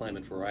cool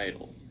climate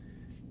varietal.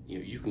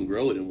 You can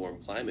grow it in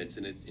warm climates,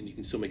 and you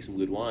can still make some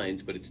good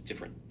wines, but it's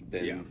different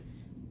than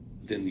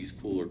these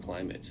cooler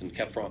climates. And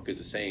Cab Franc is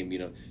the same.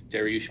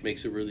 Dariouche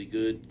makes a really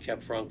good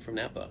Cab Franc from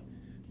Napa,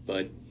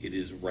 but it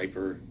is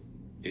riper,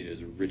 it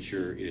is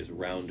richer, it is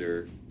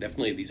rounder.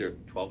 Definitely, these are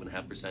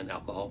 12.5%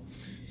 alcohol,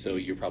 so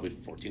you're probably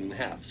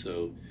 14.5.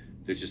 So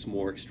there's just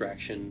more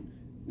extraction.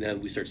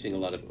 Then we start seeing a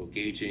lot of oak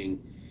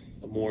aging,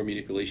 more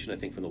manipulation, I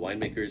think, from the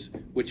winemakers,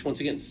 which once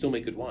again still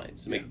make good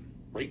wines, make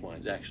great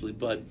wines actually.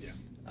 But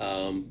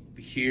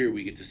here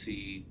we get to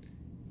see,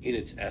 in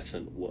its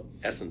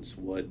essence,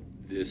 what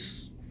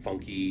this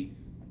funky,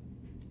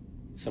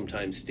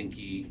 sometimes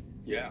stinky,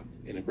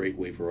 in a great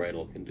way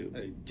varietal can do.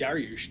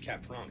 Dariouche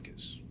Cab Franc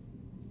is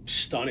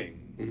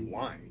stunning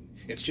wine.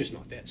 It's just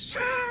not this.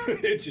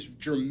 It's just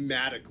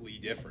dramatically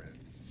different.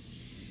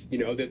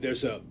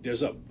 There's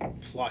a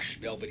plush,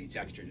 velvety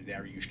texture to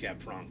Dariouche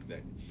Cab Franc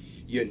that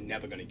you're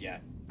never going to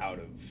get out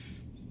of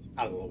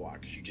out of the Loire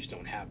because you just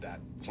don't have that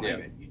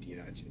climate. You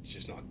know, it's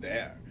just not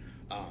there.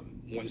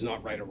 One's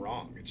not right or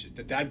wrong. It's just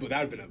that would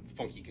have been a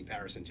funky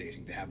comparison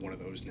tasting to have one of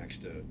those next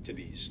to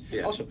these.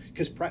 Yeah. Also,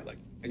 because like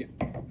again,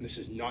 this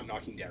is not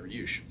knocking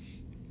Dariouche.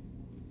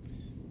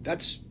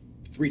 That's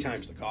 3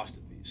 times the cost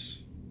of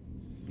these,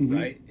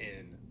 right?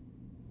 And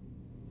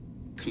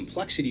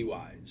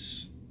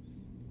complexity-wise,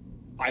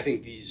 I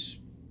think these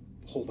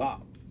hold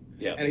up.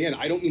 Yeah. And again,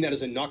 I don't mean that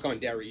as a knock on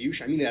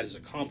Dariouche. I mean that as a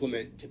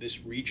compliment to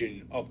this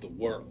region of the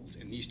world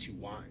and these 2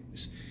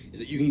 wines. Is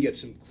that you can get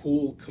some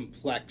cool,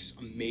 complex,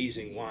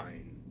 amazing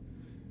wine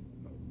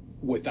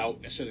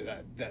without necessarily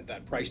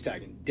that price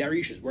tag. And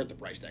Dariouche is worth the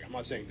price tag. I'm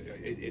not saying that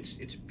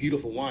it's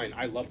beautiful wine.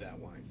 I love that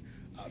wine,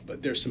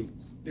 but there's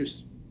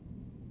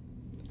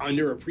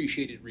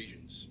underappreciated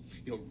regions.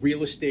 You know,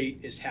 real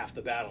estate is half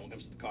the battle when it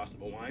comes to the cost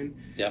of a wine.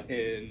 Yep.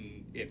 And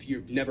if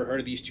you've never heard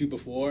of these 2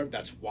 before,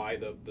 that's why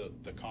the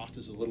cost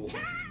is a little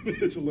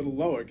is a little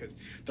lower, because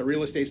the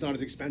real estate's not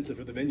as expensive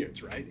for the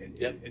vineyards, right? And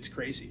it's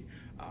crazy.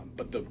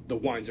 But the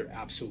wines are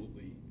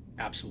absolutely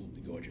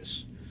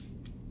gorgeous.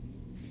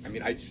 I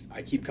mean, I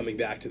keep coming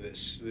back to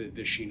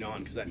the Chinon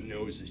because that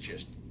nose is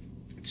just,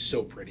 it's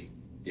so pretty.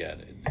 Yeah,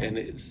 and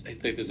I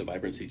think there's a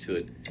vibrancy to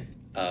it.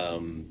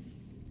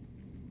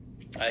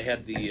 I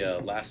had the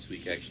last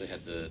week. I actually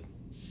had the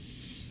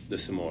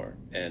Samore,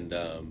 and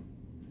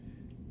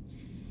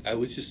I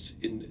was just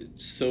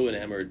so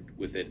enamored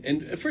with it.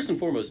 And first and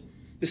foremost,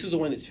 this is a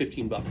wine that's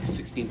 $15,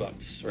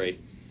 $16, right?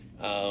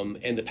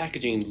 And the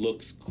packaging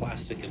looks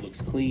classic. It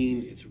looks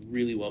clean. It's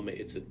really well made.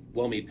 It's a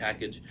well-made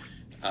package.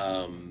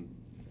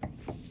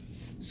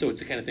 So it's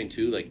the kind of thing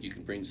too. Like, you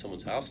can bring to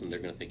someone's house, and they're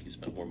going to think you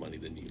spent more money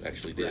than you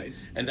actually did. Right.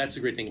 And that's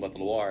the great thing about the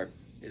Loire,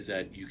 is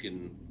that you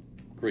can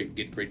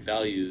get great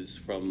values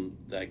from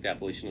like the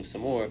appellation of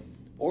Samore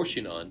or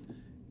Chinon,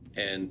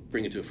 and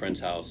bring it to a friend's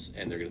house,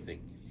 and they're going to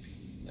think,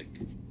 like,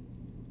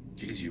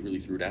 geez, you really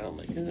threw down,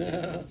 like,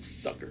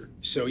 sucker.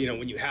 So, you know,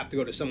 when you have to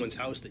go to someone's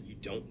house that you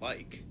don't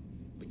like,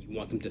 but you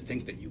want them to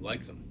think that you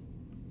like them,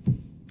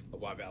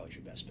 Loire Valley's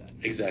your best bet.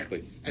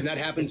 Exactly. And that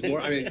happens more,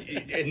 I mean,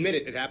 admit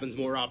it happens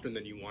more often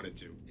than you want it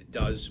to. It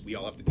does. We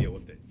all have to deal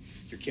with it.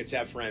 Your kids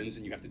have friends,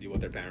 and you have to deal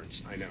with their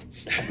parents. I know.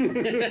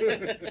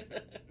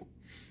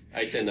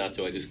 I tend not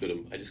to. I just go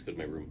to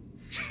my room.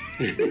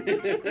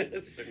 At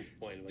a certain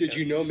point. Did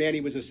you know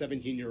Manny was a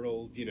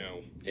 17-year-old, you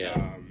know?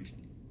 Yeah.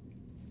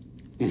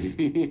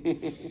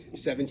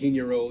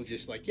 17-year-old,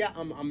 just like, yeah,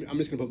 I'm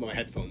just gonna put my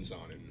headphones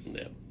on and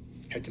Yeah.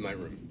 head to my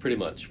room. Pretty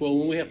much. Well,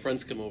 when we have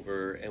friends come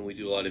over and we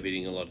do a lot of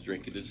eating, a lot of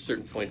drinking, there's a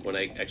certain point when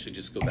I actually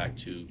just go back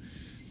to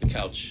the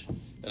couch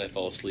and I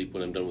fall asleep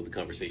when I'm done with the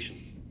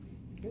conversation.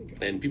 There you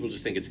go. And people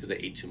just think it's because I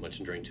ate too much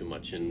and drank too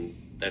much, and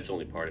that's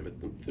only part of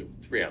it. The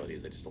reality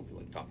is I just don't feel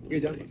like talking to You're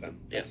done anybody.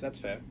 with them. That's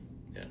fair.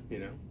 Yeah. You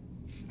know,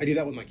 I do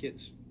that with my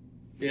kids.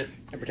 Yeah.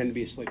 I pretend to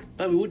be asleep.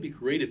 I mean, it would be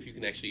great if you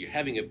can actually, you're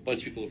having a bunch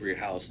of people over your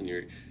house and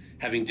you're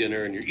having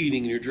dinner and you're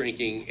eating and you're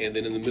drinking, and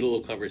then in the middle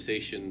of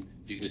conversation,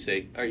 you can just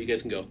say, all right, you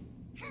guys can go.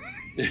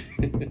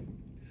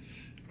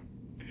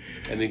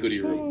 And then go to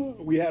your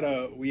room. We had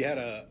a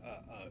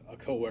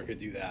coworker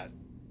do that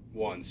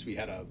once. We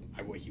had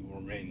he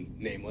will remain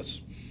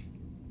nameless.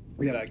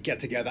 We had a get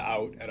together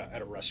out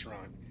at a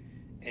restaurant,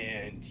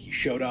 and he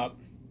showed up,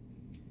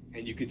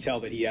 and you could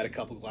tell that he had a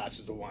couple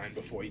glasses of wine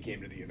before he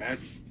came to the event.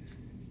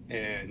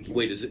 And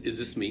Wait, is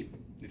this me?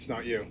 it's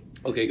not you.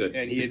 Okay, good.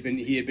 And he had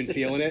been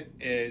feeling it,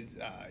 and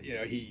you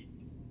know,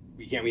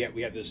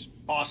 we had this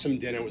awesome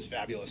dinner. It was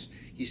fabulous.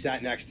 He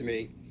sat next to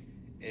me,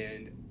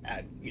 and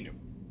at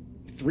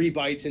 3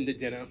 bites into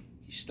dinner,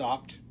 he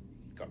stopped,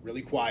 got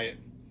really quiet,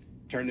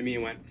 turned to me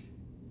and went,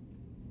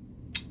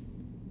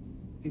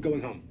 "I'm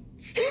going home."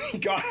 He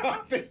got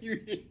up and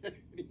he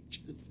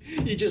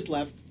just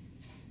left.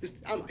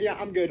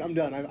 I'm good. I'm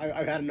done.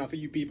 I've had enough of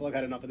you people. I've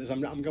had enough of this.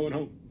 I'm going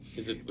home.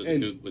 Was it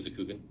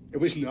Coogan? It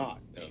was not.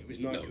 No, It was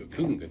not. No, Coogan.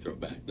 Coogan can throw it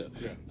back. No.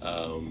 Yeah.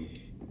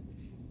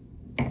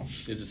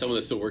 Is it someone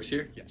that still works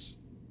here? Yes.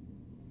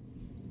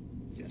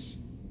 Yes.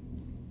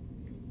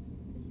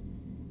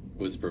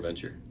 Was it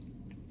Provencher?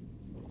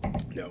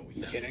 No. Are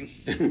you kidding?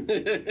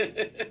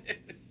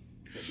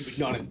 He would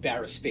not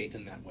embarrass Faith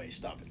in that way.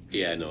 Stop it.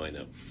 Yeah, no, I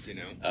know. You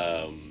know.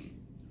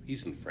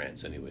 He's in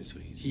France anyway, so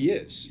he's. He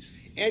is.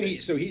 And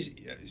he's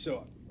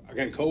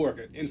again,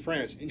 coworker in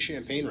France, in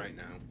Champagne right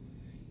now.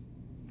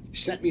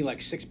 Sent me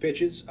like 6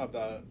 pitches of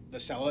the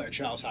cellar at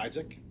Charles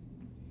Heidsieck.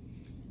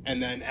 And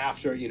then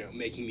after,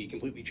 making me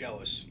completely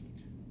jealous,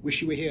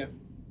 wish you were here.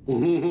 No,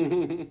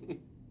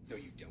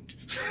 you don't.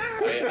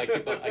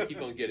 I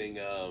keep on getting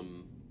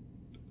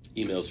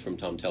emails from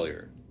Tom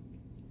Tellier,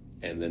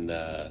 and then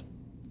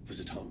was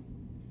it Tom?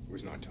 It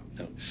was not Tom.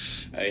 No,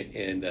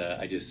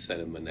 I just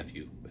sent him my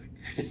nephew back.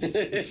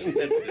 That's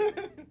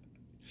it.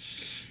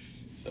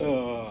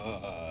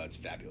 So it's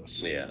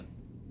fabulous. yeah,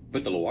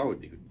 but the Loire would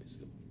be a good place to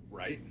go.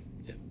 Right?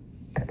 Yeah.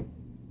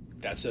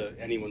 That's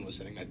anyone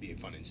listening, that'd be a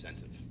fun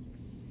incentive.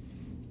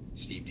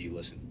 Steve, do you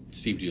listen?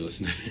 Steve, do you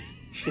listen?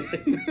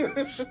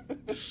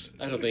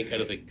 I don't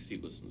think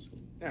Steve listens.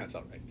 Yeah, it's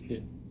all right. Yeah.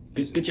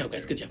 Good job,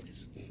 guys. Good job,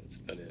 guys. That's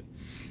about it.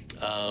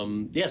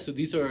 Yeah, so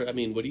these are. I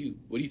mean, what do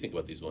you think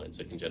about these wines,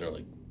 like in general?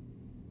 Like,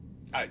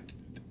 I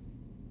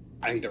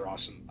I think they're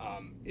awesome.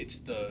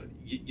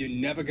 You're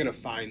never gonna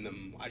find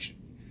them.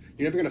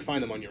 You're never gonna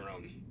find them on your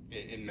own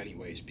in many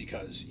ways,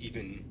 because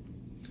even,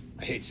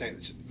 I hate saying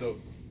this, the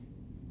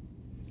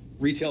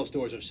retail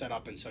stores are set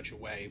up in such a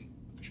way.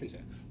 I shouldn't say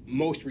that.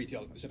 Most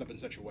retail are set up in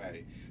such a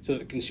way so that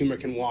the consumer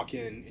can walk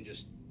in and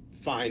just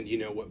find,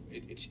 what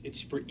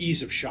it's for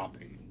ease of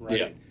shopping, right?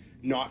 Yeah.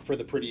 Not for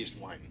the prettiest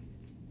wine,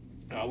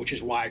 which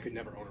is why I could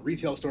never own a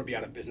retail store, be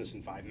out of business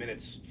in 5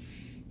 minutes,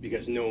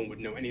 because no one would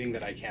know anything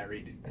that I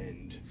carried,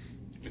 and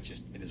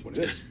it is what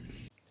it is.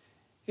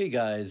 hey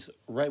guys,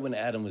 right when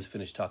Adam was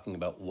finished talking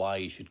about why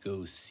you should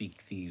go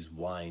seek these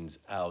wines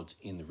out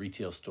in the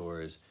retail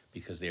stores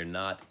because they're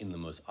not in the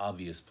most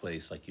obvious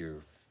place like your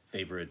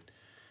favorite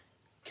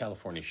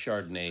California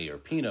Chardonnay or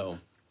Pinot.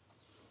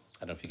 I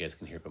don't know if you guys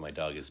can hear it, but my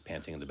dog is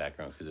panting in the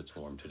background because it's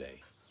warm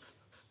today.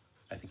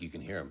 I think you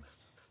can hear him.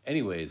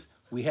 Anyways,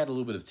 we had a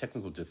little bit of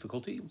technical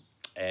difficulty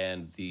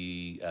and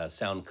the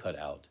sound cut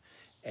out.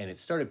 And it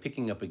started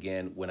picking up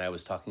again when I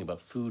was talking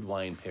about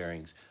food-wine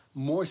pairings.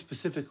 More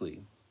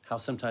specifically, how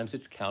sometimes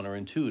it's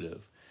counterintuitive,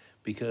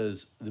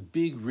 because the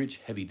big,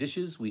 rich, heavy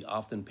dishes we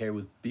often pair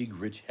with big,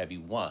 rich, heavy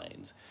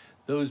wines.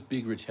 Those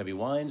big, rich, heavy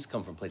wines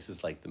come from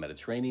places like the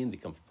Mediterranean. They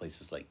come from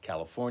places like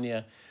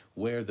California,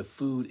 where the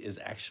food is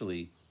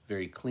actually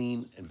very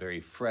clean and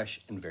very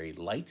fresh and very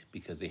light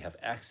because they have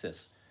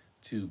access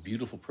to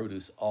beautiful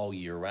produce all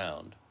year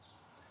round.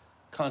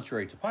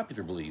 Contrary to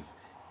popular belief,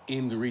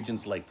 in the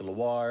regions like the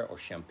Loire or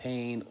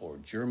Champagne or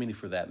Germany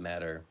for that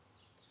matter,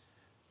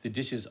 the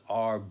dishes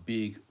are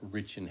big,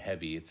 rich, and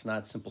heavy. It's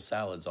not simple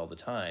salads all the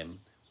time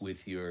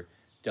with your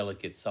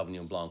delicate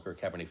Sauvignon Blanc or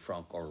Cabernet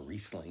Franc or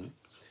Riesling.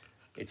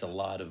 It's a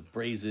lot of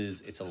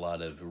braises, it's a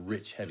lot of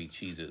rich, heavy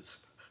cheeses.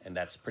 And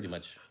that's pretty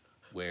much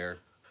where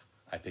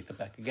I picked it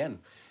back again.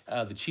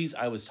 The cheese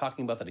I was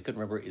talking about that I couldn't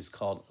remember is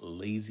called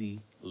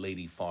Lazy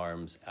Lady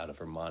Farms out of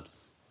Vermont.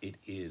 It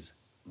is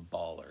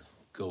baller.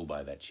 Go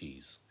buy that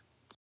cheese.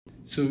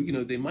 So,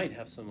 they might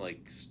have some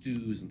like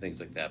stews and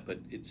things like that, but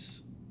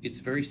it's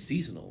very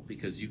seasonal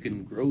because you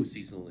can grow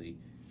seasonally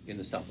in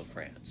the south of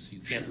France. You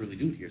can't really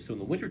do it here. So in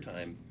the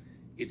wintertime,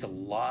 it's a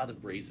lot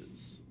of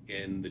braises,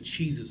 and the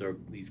cheeses are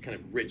these kind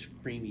of rich,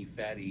 creamy,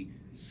 fatty,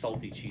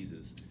 salty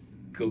cheeses.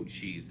 Goat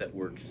cheese that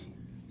works.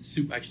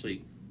 Soup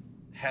actually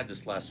had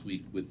this last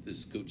week with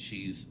this goat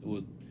cheese.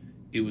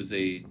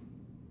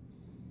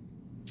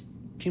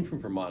 Came from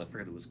Vermont. I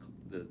forgot what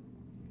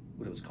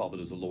it was called, but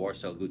it was a Loire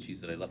style goat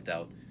cheese that I left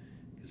out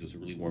because it was a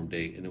really warm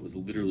day, and it was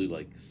literally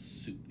like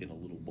soup in a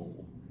little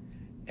bowl.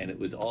 And it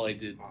was all I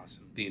did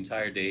the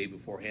entire day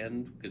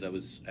beforehand, because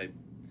I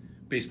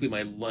basically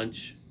my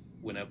lunch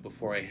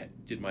before I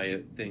did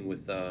my thing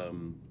with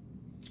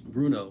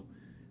Bruno,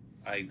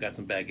 I got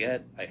some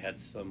baguette, I had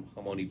some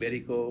jamon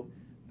iberico,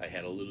 I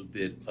had a little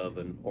bit of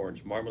an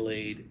orange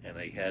marmalade, and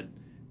I had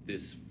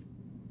this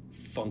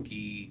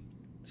funky,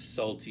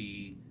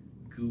 salty,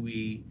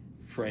 gooey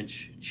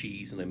French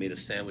cheese, and I made a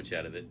sandwich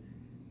out of it.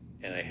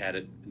 And I had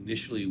it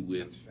initially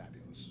with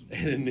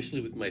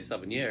my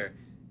Sauvignon,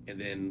 and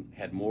then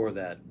had more of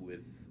that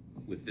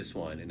with this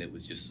wine, and it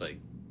was just like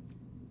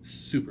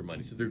super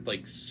money. So they're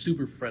like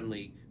super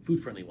friendly,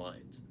 food friendly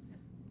wines.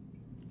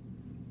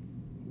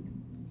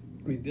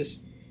 I mean, this,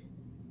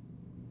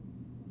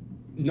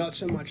 not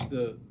so much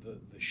the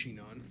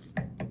Chinon,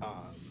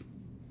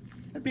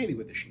 maybe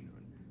with the Chinon.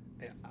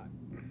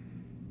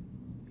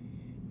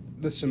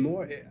 The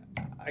Samoa,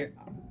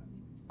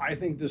 I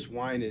think this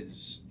wine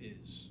is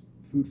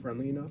food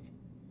friendly enough.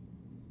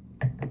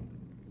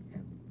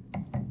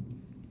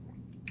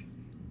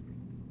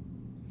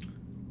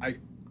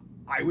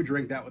 I would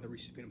drink that with a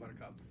Reese's peanut butter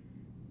cup.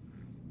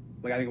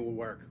 Like, I think it will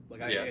work.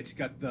 Like, it's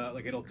got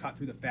it'll cut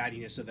through the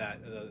fattiness of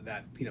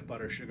that peanut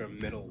butter sugar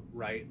middle,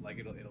 right? Like,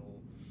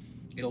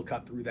 it'll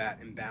cut through that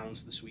and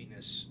balance the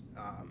sweetness.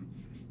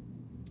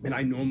 And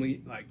I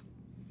normally like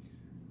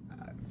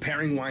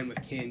pairing wine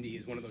with candy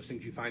is one of those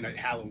things you find at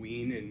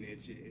Halloween, and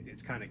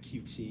it's kind of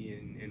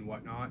cutesy and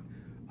whatnot.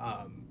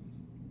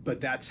 But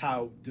that's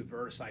how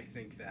diverse I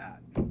think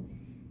that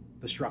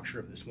the structure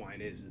of this wine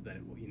is that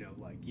it will,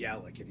 like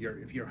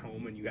if you're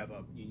home and you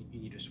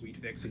need a sweet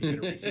fix and you get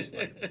a Reese's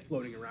like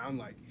floating around,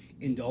 like,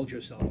 indulge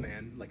yourself,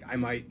 man. Like, I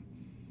might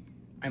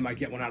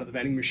get one out of the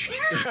vending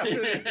machine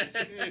after this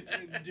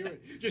and do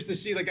it just to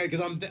see, like,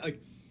 because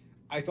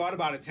I thought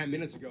about it 10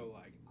 minutes ago,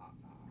 like,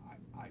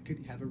 I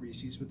could have a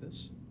Reese's with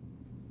this.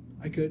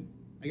 I could.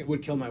 It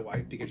would kill my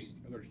wife because she's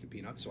allergic to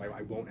peanuts, so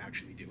I won't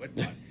actually do it.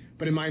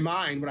 But in my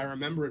mind, what I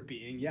remember it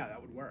being, yeah, that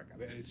would work. I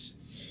mean,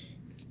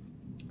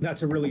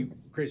 that's a really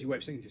crazy way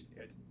of saying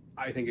it.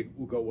 I think it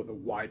will go with a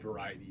wide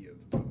variety of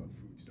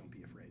foods. Don't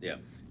be afraid. Yeah,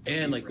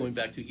 and like going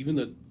back to even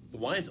the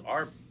wines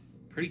are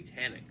pretty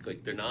tannic.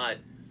 Like, they're not.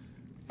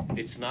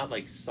 It's not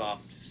like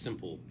soft,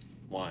 simple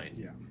wine.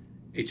 Yeah.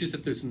 It's just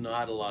that there's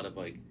not a lot of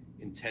like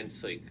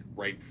intense like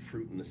ripe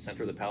fruit in the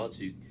center of the palate,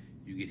 so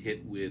you get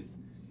hit with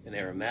an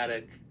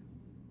aromatic.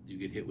 You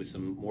get hit with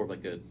some more of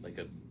like a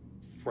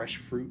fresh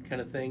fruit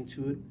kind of thing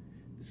to it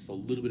It's a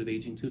little bit of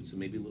aging to it, so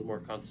maybe a little more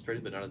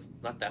concentrated, but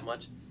not that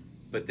much.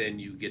 But then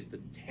you get the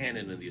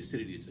tannin and the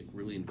acidity that like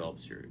really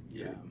envelops your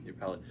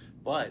palate.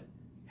 But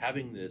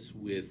having this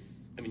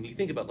with, I mean, you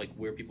think about like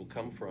where people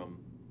come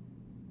from.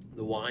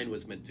 The wine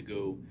was meant to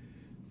go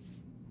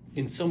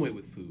in some way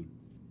with food.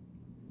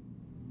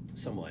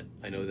 Somewhat.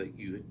 I know that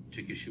you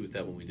took issue with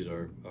that when we did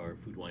our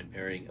food wine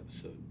pairing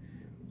episode.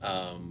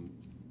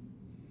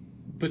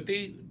 But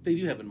they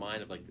do have in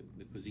mind of like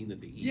the cuisine that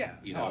they eat. Yeah,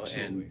 you know,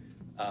 absolutely.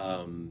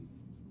 And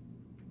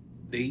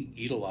they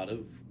eat a lot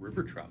of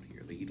river trout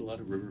here. They eat a lot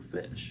of river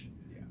fish,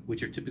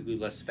 which are typically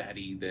less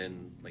fatty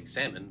than like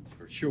salmon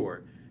for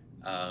sure.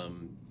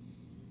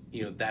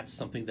 You know, that's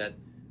something that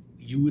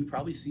you would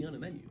probably see on a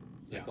menu,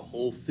 like a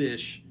whole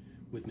fish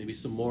with maybe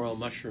some morel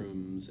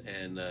mushrooms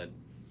and a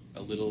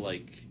little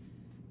like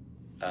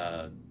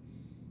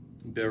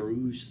beurre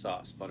rouge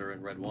sauce, butter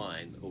and red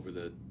wine over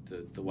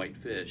the white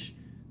fish,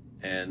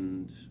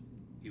 and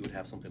you would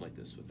have something like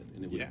this with it,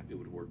 and it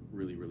would work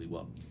really, really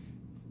well.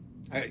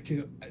 I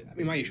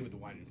mean, my issue with the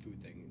wine and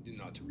food thing,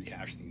 not to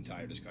rehash the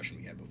entire discussion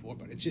we had before,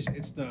 but it's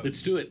the.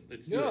 Let's do it.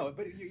 No,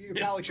 but your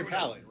palate's your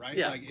palate, right?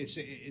 Yeah. Like it's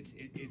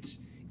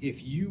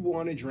if you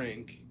want to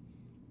drink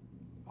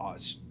a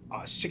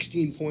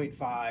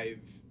 16.5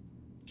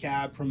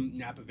 cab from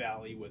Napa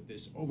Valley with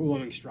this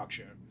overwhelming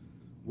structure,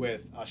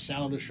 with a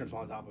salad of shrimp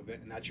on top of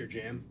it, and that's your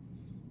jam,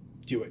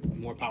 do it.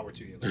 More power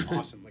to you. Like,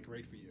 awesome. Like,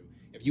 great for you.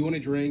 If you want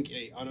to drink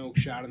a unoaked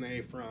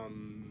Chardonnay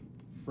from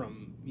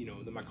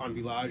the Macon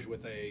Village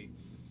with a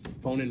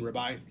bone-in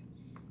ribeye,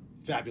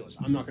 fabulous.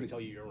 I'm not going to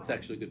tell you you're wrong. It's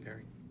actually a good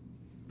pairing.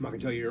 I'm not going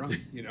to tell you you're wrong.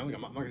 I'm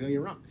not going to tell you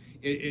you're wrong.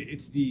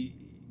 It's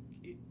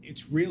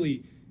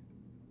really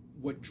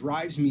what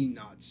drives me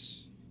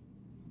nuts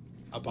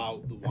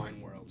about the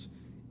wine world.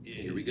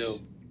 Here we go.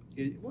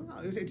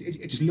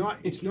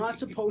 It's not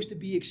supposed to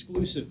be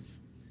exclusive.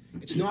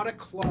 It's not a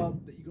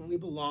club that you can only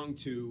belong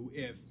to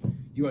if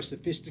you are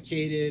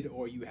sophisticated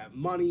or you have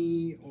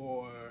money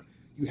or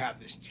you have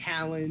this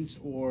talent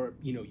or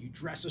you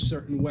dress a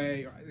certain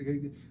way or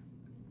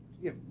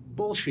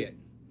bullshit.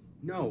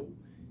 No,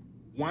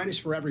 wine is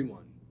for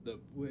everyone.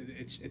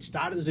 It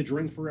started as a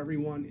drink for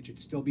everyone. It should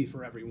still be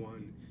for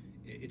everyone.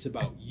 It's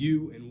about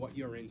you and what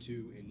you're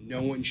into, and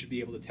no one should be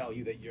able to tell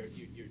you that you're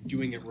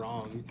doing it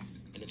wrong.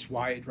 And it's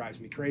why it drives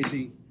me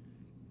crazy.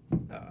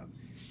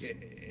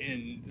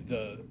 And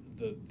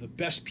the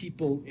best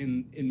people,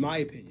 in my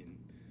opinion,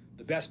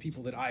 the best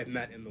people that I've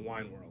met in the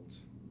wine world,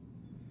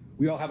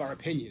 we all have our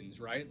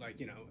opinions, right?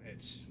 Like,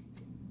 it's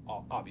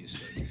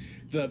obviously.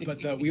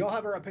 But we all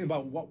have our opinion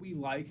about what we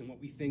like and what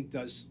we think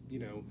does,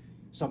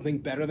 something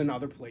better than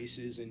other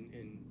places,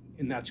 and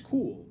that's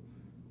cool.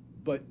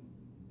 But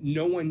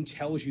no one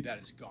tells you that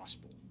it's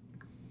gospel.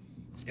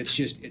 It's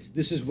just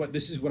this is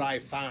what I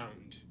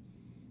found,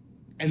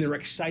 and they're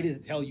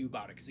excited to tell you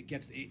about it because it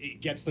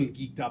gets them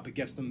geeked up. It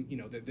gets them,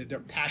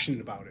 they're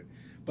passionate about it,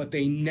 but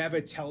they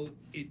never tell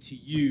it to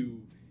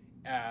you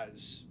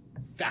as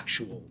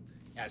factual,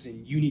 as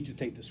in you need to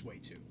think this way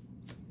too.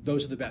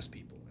 Those are the best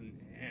people,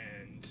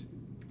 and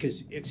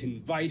because it's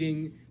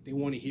inviting. They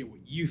want to hear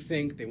what you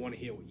think. They want to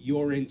hear what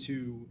you're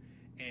into,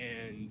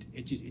 and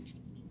it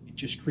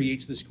just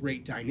creates this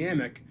great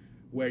dynamic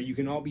where you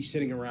can all be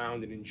sitting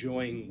around and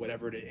enjoying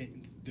whatever it is.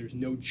 There's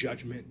no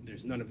judgment.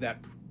 There's none of that.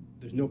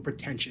 There's no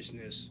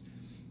pretentiousness.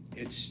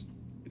 It's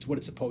what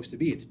it's supposed to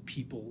be. It's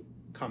people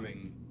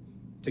coming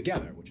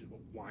together, which is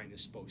what wine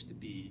is supposed to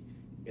be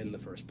in the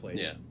first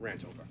place. Yeah.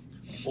 Rant over.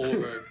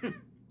 Or,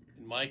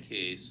 in my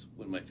case,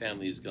 when my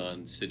family is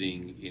gone,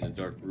 sitting in a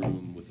dark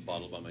room with a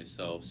bottle by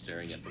myself,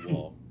 staring at the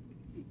wall,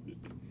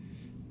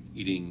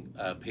 eating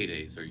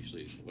paydays are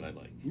usually what I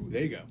like. Ooh,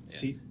 there you go. Yeah.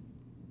 See,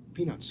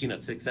 peanuts.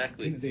 Peanuts,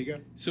 exactly. There you go.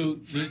 So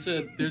there's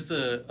a.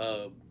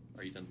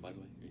 Are you done, by the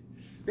way?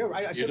 Yeah,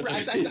 I said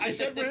rant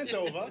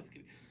over.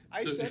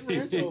 I said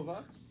rant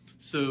over.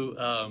 So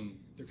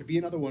there could be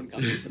another one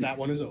coming, but that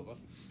one is over.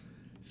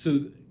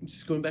 So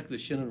just going back to the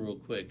Chenin real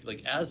quick,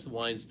 like as the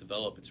wines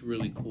develop, it's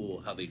really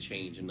cool how they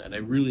change, and I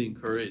really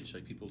encourage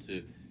like people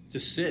to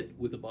sit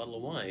with a bottle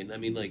of wine. I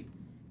mean, like,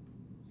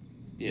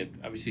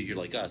 obviously you're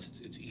like us,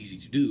 it's easy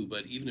to do,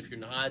 but even if you're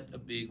not a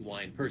big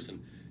wine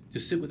person, to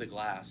sit with a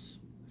glass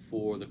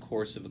for the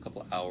course of a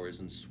couple of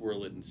hours and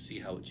swirl it and see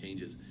how it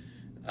changes.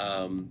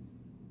 I'm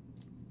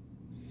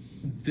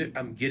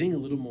getting a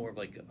little more of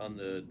like on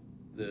the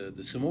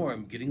Samora,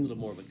 I'm getting a little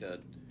more of like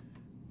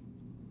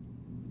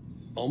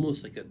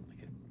almost like a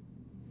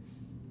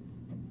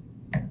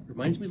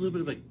reminds me a little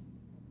bit of like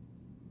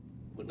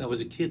when I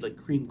was a kid, like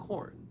cream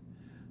corn,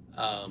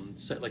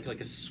 so like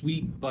a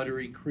sweet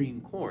buttery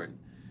cream corn,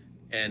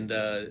 and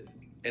the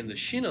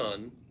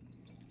Chenin.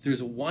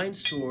 There's a wine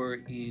store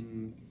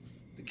in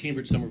the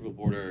Cambridge-Somerville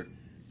border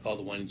called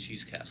the Wine and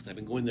Cheese Cask, and I've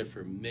been going there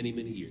for many,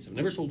 many years. I've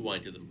never sold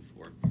wine to them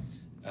before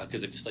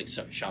because I just like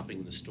shopping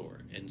in the store,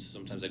 and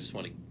sometimes I just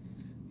want to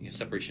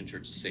separation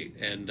church and state.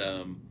 And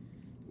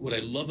what I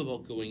love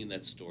about going in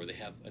that store, they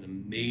have an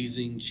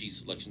amazing cheese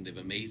selection. They have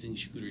amazing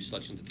charcuterie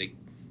selection that they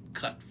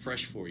cut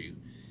fresh for you,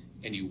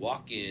 and you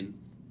walk in,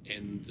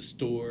 and the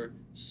store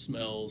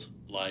smells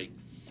like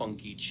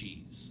funky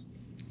cheese.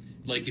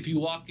 Like if you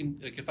walk in,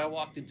 like if I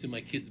walked into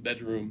my kid's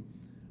bedroom,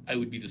 I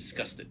would be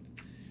disgusted.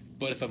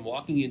 But if I'm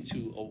walking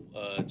into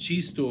a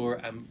cheese store,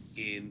 I'm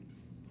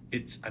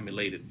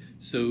elated.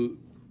 So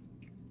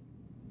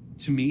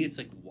to me, it's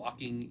like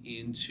walking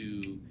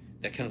into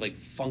that kind of like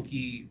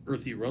funky,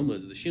 earthy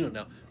aromas of the Shino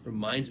now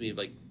reminds me of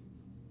like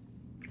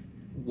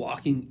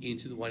walking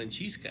into the wine and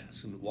cheese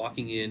cask and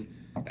walking in.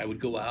 I would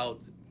go out,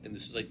 and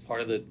this is like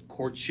part of the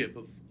courtship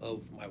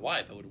of my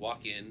wife. I would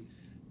walk in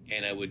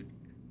and I would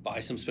buy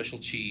some special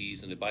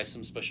cheese and I'd buy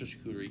some special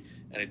charcuterie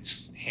and I'd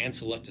hand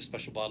select a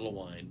special bottle of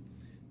wine.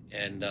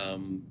 And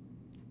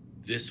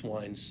this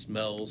wine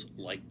smells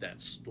like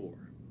that store,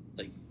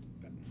 like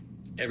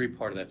every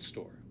part of that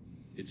store.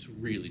 It's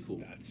really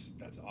cool.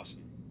 That's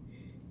awesome.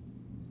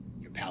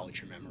 Your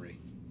palate, your memory,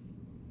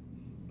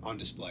 on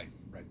display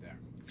right there.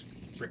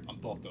 On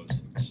both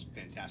those, it's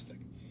fantastic.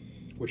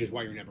 Which is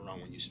why you're never wrong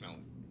when you smell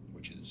it.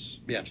 Which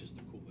is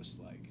the coolest.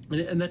 Like,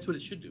 and that's what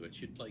it should do. It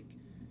should like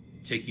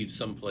take you to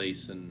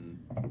someplace, and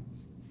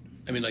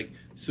I mean, like,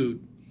 so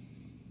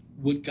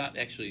what got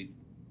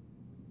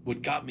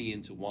me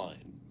into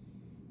wine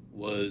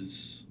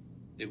was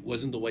it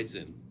wasn't the White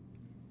Zin.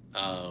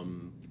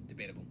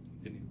 Debatable.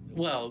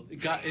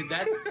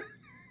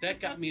 That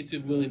got me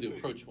into willing to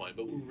approach wine.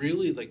 But what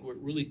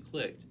really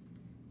clicked,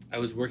 I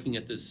was working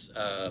at this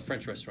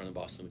French restaurant in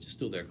Boston, which is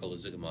still there, called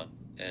the Zigamot,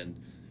 and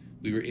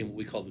we were in what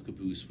we call the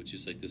caboose, which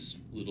is like this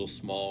little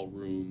small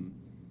room,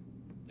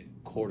 like a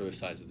quarter the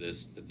size of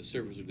this, that the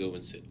servers would go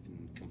and sit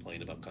and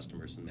complain about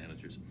customers and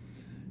managers,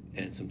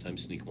 and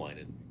sometimes sneak wine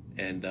in.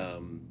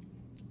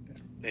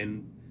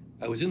 And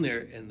I was in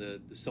there, and the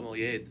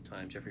sommelier at the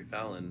time, Jeffrey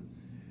Fallon,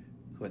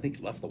 who I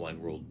think left the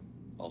wine world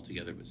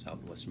altogether, but is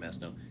out in Western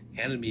Mass now,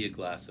 handed me a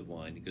glass of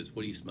wine. He goes,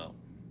 "What do you smell?"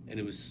 And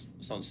it was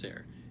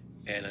Sancerre.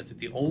 And I said,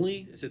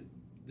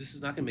 this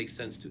is not going to make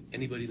sense to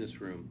anybody in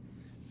this room.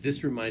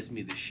 This reminds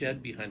me of the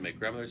shed behind my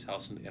grandmother's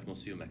house in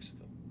Hermosillo,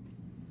 Mexico.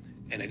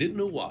 And I didn't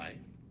know why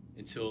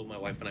until my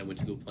wife and I went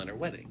to go plan our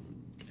wedding.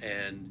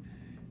 And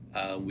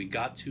we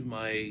got to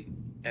my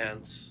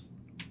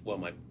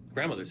my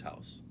grandmother's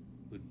house,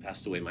 who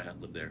passed away. My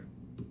aunt lived there,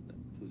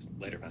 who's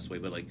later passed away,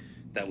 but like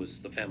that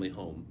was the family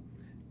home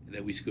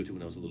that we used to go to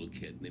when I was a little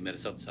kid. And they met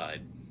us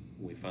outside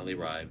when we finally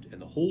arrived, and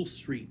the whole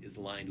street is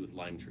lined with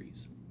lime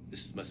trees.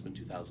 This must have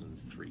been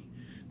 2003.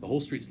 The whole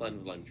street's lined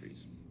with lime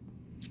trees.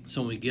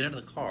 So when we get out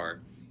of the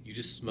car, you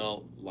just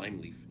smell lime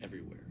leaf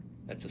everywhere.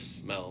 That's a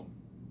smell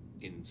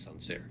in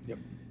Sancerre. Yep.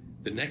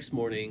 The next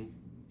morning,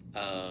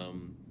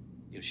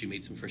 she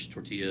made some fresh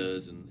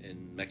tortillas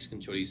and Mexican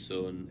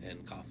chorizo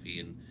and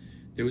coffee. And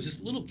there was this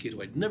little kid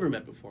who I'd never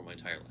met before in my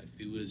entire life.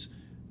 He was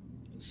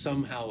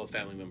somehow a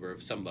family member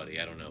of somebody,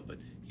 I don't know, but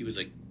he was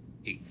like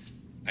 8.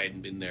 I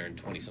hadn't been there in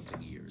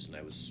 20-something years, and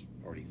I was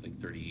already like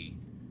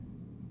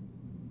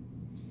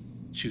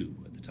 32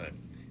 at the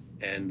time.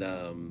 And is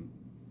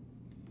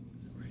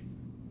that right?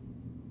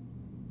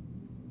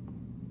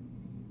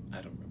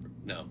 I don't remember.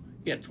 No.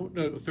 Yeah,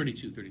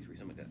 32, 33,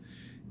 something like that.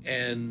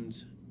 And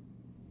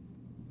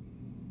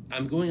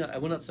I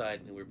went outside,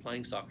 and we were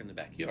playing soccer in the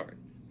backyard.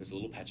 There's a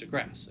little patch of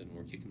grass, and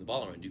we're kicking the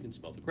ball around. You can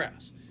smell the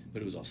grass.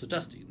 But it was also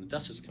dusty, and the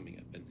dust is coming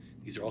up. And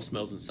these are all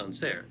smells in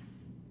Sancerre.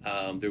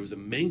 There was a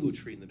mango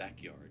tree in the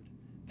backyard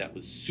that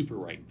was super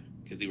ripe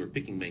because they were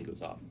picking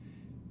mangoes off.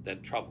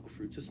 That tropical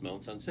fruits that smell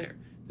in Sancerre.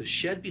 The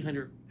shed behind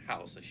her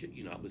house, I shit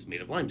you not, was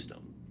made of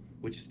limestone,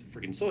 which is the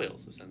friggin'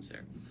 soils of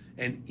Sancerre.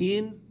 And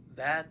in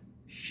that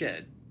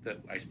shed that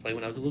I used to play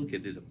when I was a little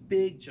kid, there's a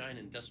big, giant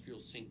industrial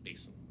sink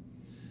basin.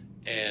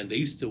 And they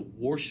used to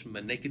wash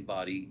my naked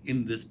body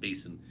in this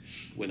basin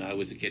when I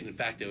was a kid. In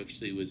fact, it was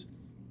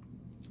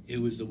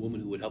the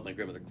woman who would help my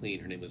grandmother clean.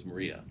 Her name was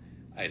Maria.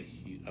 I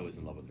was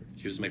in love with her.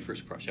 She was my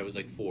first crush. I was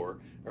like 4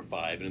 or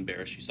 5 and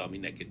embarrassed. She saw me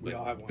naked,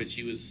 but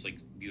she was like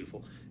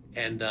beautiful.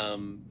 And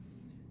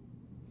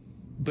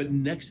but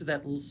next to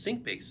that little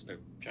sink basin, or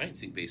giant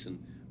sink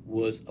basin,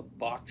 was a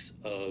box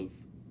of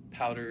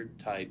powdered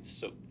Tide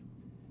soap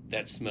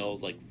that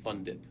smells like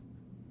Fun Dip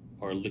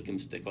or Lick 'em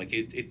Stick. Like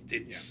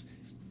it's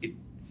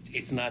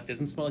not,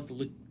 doesn't smell like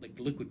the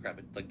liquid crap.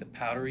 Like the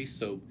powdery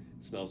soap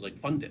smells like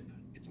Fun Dip.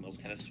 It smells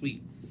kind of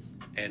sweet.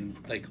 And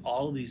like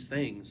all of these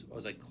things, I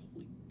was like,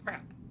 holy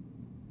crap.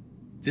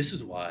 This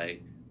is why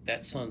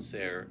that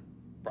Sancerre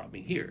brought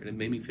me here. And it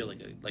made me feel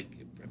like I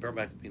brought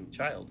back being a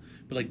child.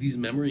 But like these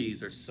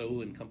memories are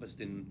so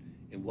encompassed in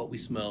what we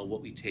smell,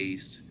 what we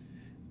taste.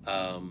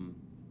 And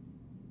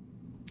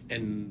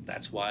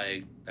that's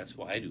why I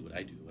do what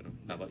I do.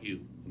 How about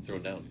you? I'm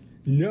throwing down.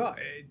 No,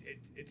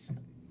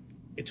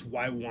 it's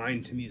why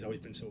wine to me has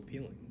always been so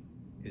appealing.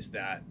 Is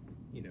that,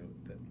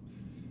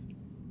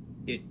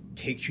 it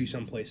takes you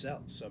someplace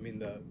else. I mean,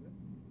 the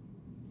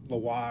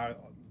Loire,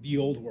 the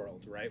old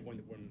world, right?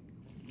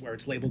 Where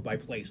it's labeled by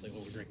place, like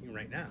what we're drinking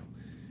right now.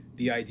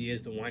 The idea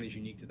is the wine is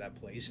unique to that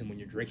place, and when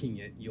you're drinking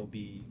it, you'll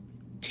be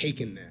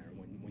taken there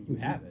when you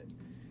have it.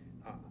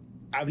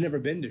 I've never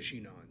been to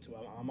Chinon, so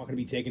I'm not going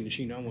to be taken to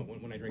Chinon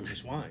when I drink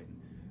this wine,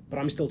 but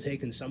I'm still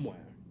taken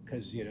somewhere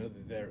because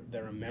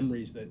there are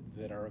memories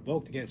that are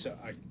evoked again. So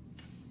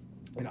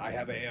I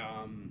have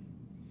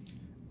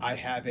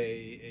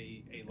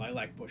a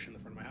lilac bush in the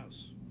front of my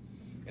house,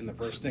 and the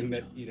first thing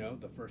that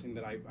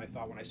I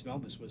thought when I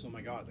smelled this was, oh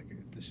my God, like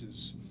this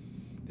is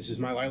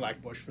my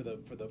lilac bush for the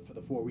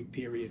 4-week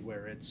period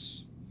where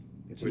it's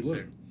in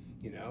bloom,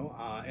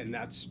 and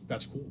that's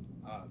cool.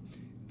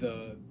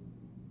 The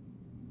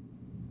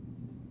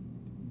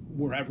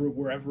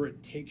wherever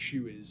it takes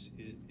you is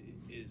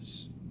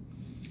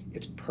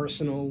it's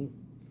personal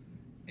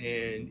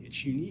and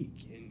it's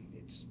unique, and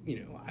it's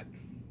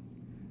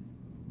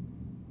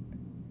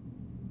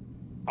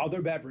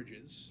other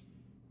beverages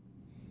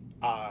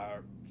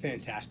are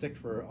fantastic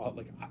for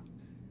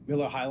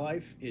Miller High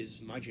Life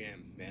is my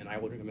jam, man. I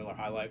will drink a Miller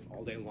High Life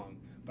all day long,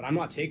 but I'm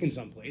not taking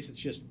someplace. It's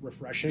just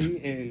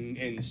refreshing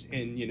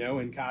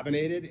and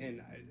carbonated,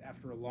 and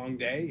after a long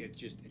day,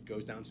 it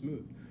goes down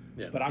smooth.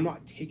 Yeah. But I'm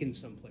not taking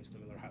someplace in the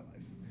Miller High Life.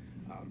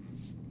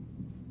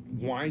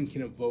 Wine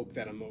can evoke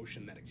that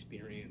emotion, that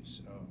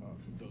experience,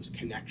 those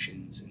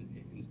connections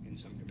in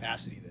some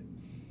capacity that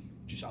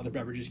just other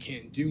beverages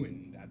can't do,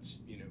 and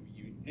that's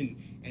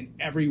and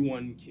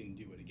everyone can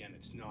do it. Again,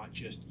 it's not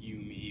just you,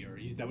 me, or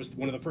you. That was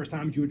one of the first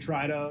times you had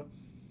tried a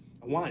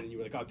wine, and you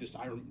were like, "Oh,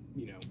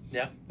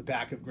 the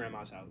back of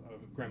Grandma's house,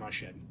 of Grandma's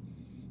shed."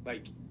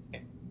 Like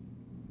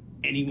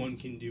anyone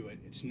can do it.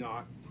 It's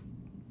not.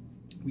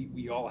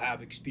 We all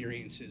have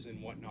experiences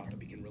and whatnot that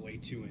we can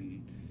relate to,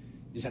 and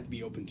you just have to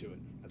be open to it.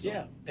 That's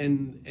all.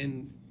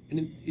 and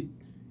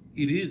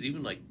it is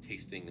even like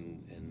tasting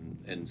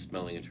and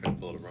smelling and trying to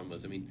pull out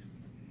aromas. I mean,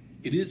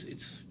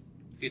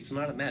 it's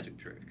not a magic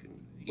trick.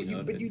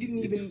 You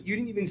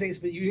didn't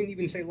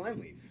even say lime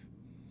leaf.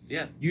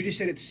 Yeah. You just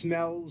said it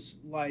smells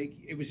like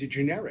it was a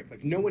generic.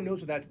 Like no one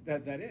knows what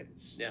that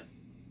is. Yeah.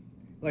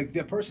 Like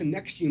the person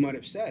next to you might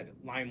have said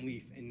lime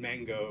leaf and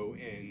mango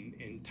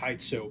and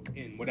Tide soap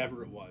and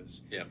whatever it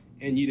was. Yeah.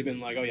 And you'd have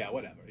been like, oh yeah,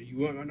 whatever.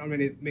 You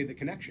already made the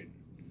connection.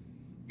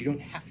 You don't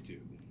have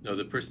to. No,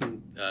 the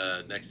person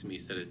next to me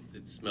said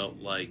it smelled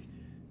like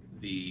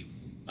the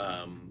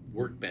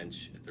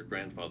workbench at their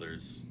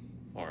grandfather's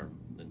farm.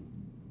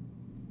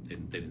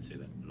 And they didn't say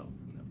that at all.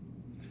 No.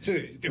 So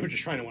they were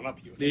just trying to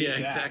one-up you. Yeah,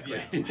 exactly.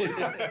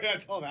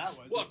 That's all that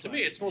was. Well, to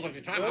me, it smells like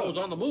the time I was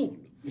on the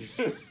moon.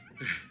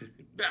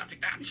 Yeah,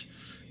 take that.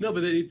 No,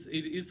 but it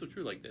is so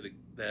true. Like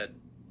that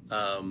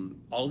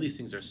all these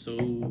things are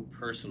so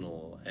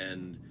personal.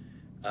 And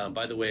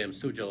by the way, I'm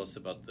so jealous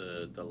about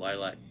the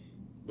lilac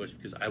bush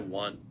because I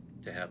want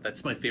to have.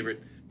 That's my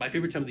favorite. My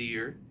favorite time of the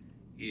year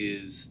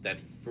is that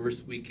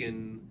first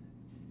weekend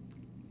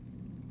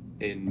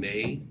in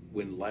May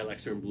when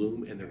lilacs are in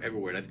bloom and they're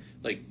everywhere. And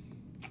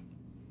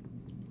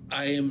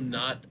I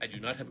do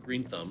not have a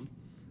green thumb.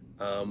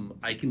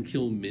 I can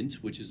kill mint,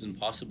 which is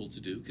impossible to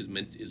do because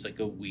mint is like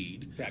a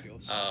weed.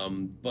 Fabulous.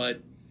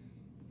 But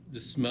the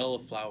smell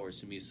of flowers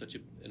to me is such a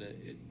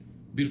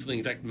beautiful thing.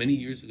 In fact, many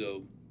years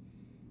ago,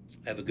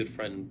 I have a good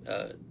friend,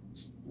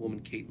 woman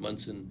Kate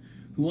Munson,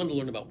 who wanted to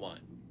learn about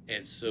wine.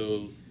 And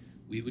so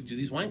we would do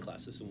these wine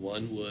classes.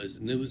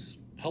 And it was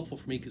helpful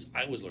for me because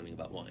I was learning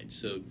about wine.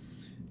 So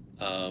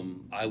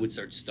I would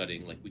start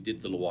studying, like we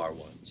did the Loire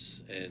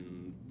ones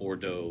and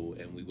Bordeaux,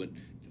 and we went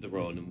to the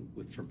Rhone.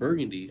 And for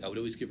Burgundy, I would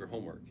always give her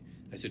homework.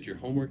 I said, your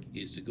homework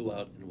is to go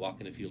out and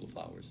walk in a field of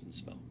flowers and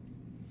smell.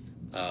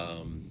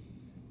 And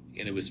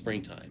it was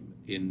springtime.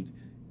 And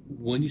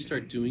when you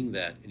start doing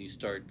that and you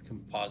start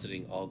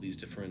compositing all these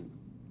different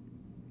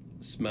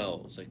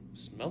smells,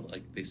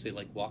 like they say,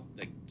 like walk,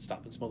 like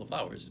stop and smell the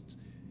flowers. It's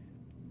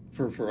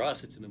for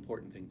us, it's an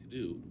important thing to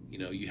do.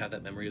 You have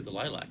that memory of the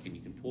lilac, and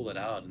you can pull that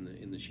out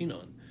in the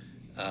Chinon.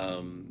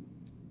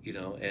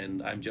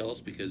 And I'm jealous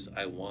because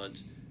I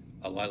want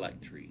a lilac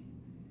tree,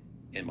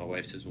 and my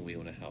wife says when we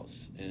own a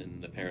house,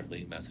 and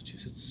apparently in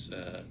Massachusetts,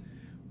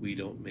 we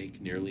don't make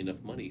nearly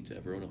enough money to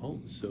ever own a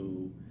home.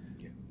 So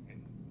yeah,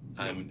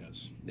 no one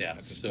does. Yeah,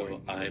 so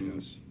point,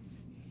 I'm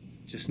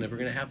just never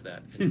gonna have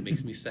that, and it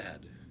makes me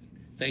sad.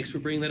 Thanks for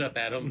bringing that up,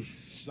 Adam.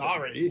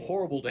 Sorry. It's a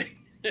horrible day.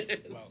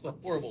 It's a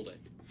horrible day.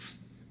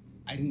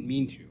 I didn't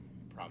mean to,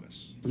 I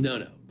promise.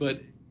 No,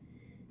 but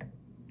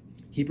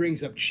he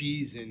brings up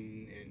cheese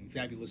and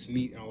fabulous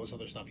meat and all this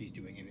other stuff he's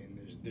doing, and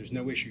there's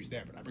no issues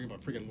there. But I bring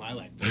up a friggin'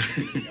 lilac.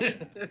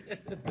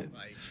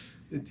 Like,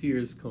 the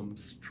tears come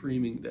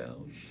streaming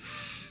down.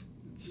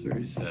 It's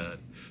very sad.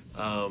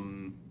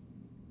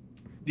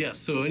 Yeah.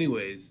 So,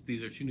 anyways,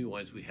 these are 2 new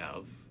wines we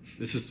have.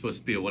 This is supposed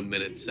to be a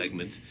 1-minute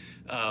segment.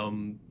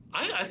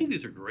 I think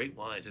these are great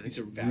wines. I think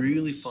they're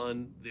really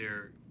fun.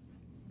 They're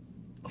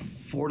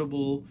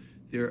affordable.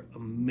 They're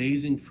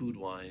amazing food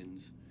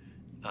wines.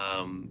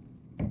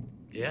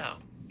 Yeah.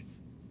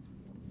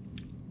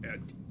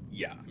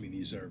 Yeah, I mean,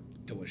 these are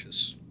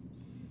delicious.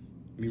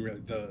 I mean,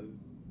 really,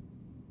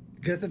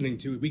 because the thing,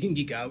 too, we can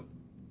geek out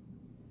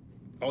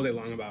all day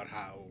long about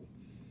how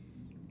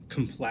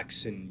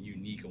complex and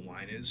unique a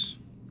wine is.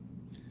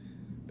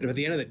 But at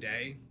the end of the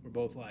day, we're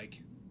both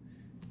like,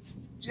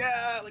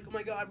 yeah, like, oh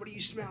my God, what are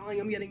you smelling?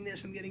 I'm getting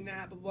this, I'm getting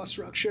that, blah, blah,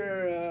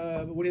 structure.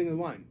 But what do you think of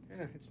the wine?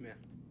 It's meh.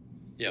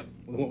 Yep.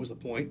 Well, what was the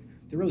point?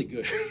 They're really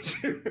good.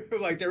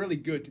 Like, they're really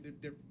good.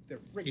 They're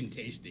friggin'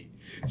 tasty.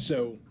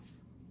 So,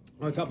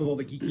 on top of all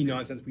the geeky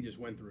nonsense we just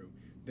went through,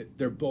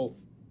 they're both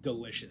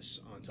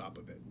delicious on top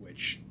of it,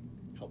 which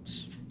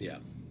helps. Yeah.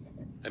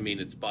 I mean,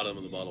 it's bottom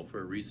of the bottle for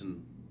a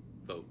reason,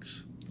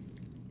 folks.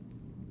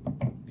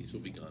 These will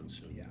be gone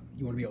soon. Yeah,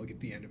 you want to be able to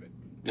get the end of it.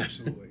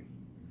 Absolutely.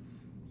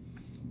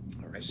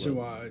 All right.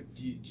 So,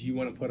 do you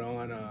want to put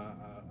on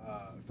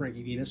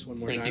Frankie Venus one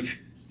more time?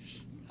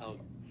 How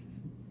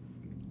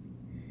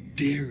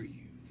dare you?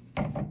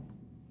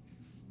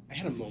 I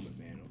had a moment,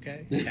 man.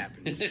 Okay, it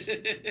happens.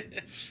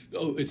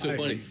 Oh, it's so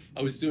funny.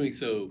 I was doing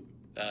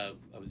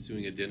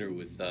a dinner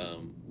with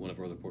one of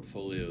our other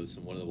portfolios,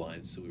 and one of the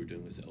wines that we were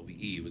doing was the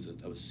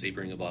LVE. I was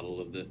savoring a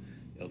bottle of the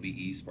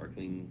LVE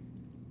sparkling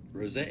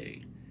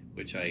rosé,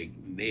 which I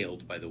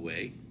nailed, by the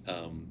way.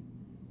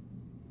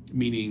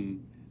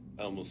 Meaning,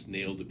 I almost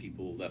nailed the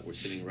people that were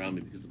sitting around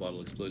me because the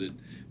bottle exploded,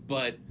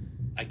 but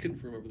I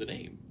couldn't remember the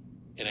name,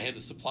 and I had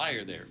the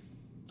supplier there,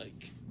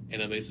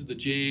 and this is the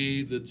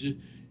J,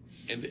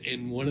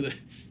 and one of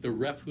the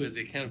rep who has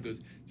the account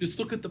goes, "Just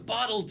look at the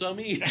bottle,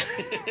 dummy."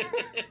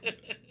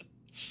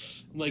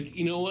 I'm like,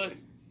 you know what?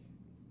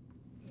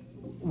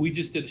 We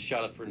just did a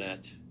shot of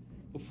Fernet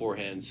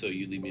beforehand, so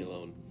you leave me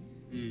alone.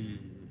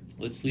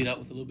 Let's lead out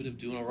with a little bit of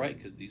doing all right,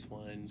 because these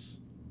wines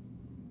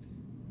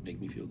make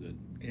me feel good.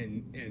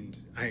 And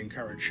I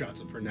encourage shots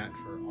of Fernet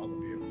for all of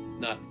you.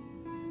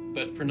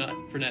 But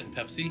Fernet and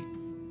Pepsi,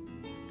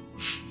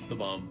 the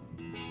bomb.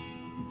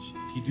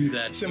 If you do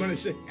that,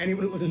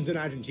 anyone who lives in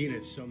Argentina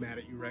is so mad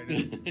at you right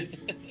now.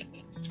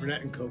 It's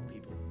Fernet and Coke,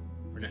 people.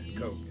 Fernet and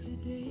Coke.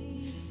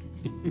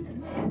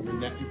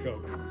 Fernet and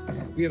Coke.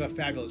 We have a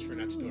fabulous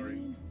Fernet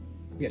story.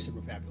 We have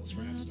several fabulous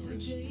Fernet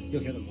stories.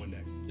 You'll hear them one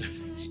day.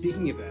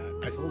 Speaking of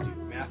that, I told you,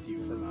 Matthew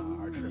from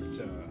our trip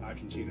to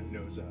Argentina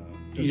knows our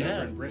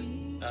friend Britt.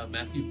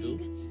 Matthew Bill?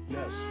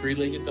 Yes.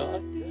 Three-legged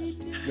dog?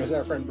 Knows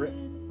our friend Britt.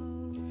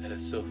 That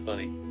is so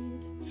funny.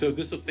 So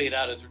this will fade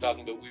out as we're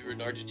talking, but we were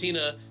in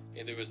Argentina,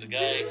 and there was a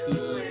guy who...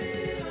 I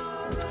don't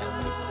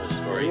know the whole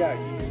story. Yeah.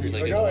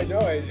 Three-legged No, dog. I know.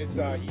 It's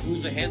He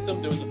was there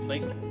was a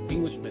nice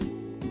Englishman.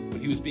 When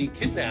he was being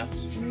kidnapped...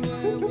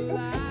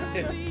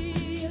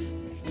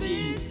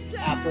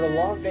 After a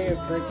long day of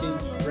drinking,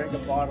 he drank a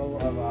bottle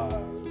of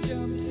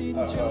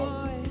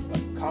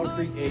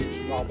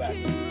concrete-aged Malbec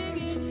in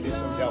his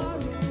hotel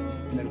room,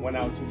 and then went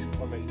out to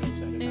explore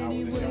Mendoza and an hour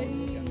with the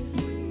weekend.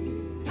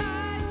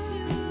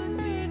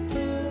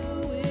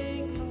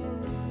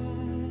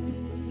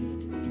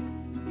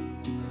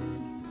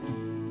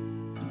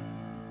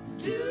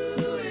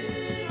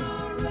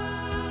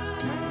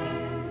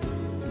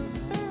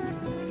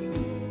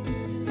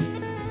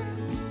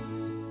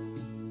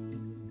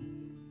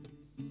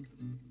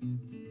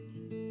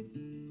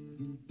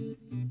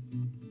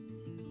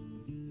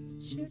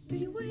 Should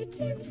be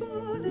waiting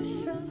for the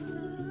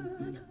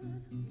sun,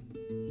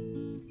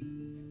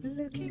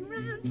 looking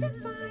round to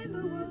find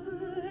the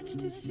words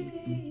to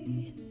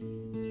say.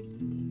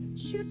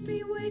 Should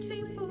be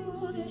waiting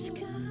for the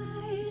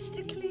skies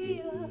to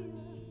clear.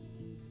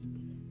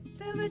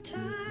 There were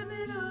time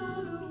in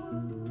all the world.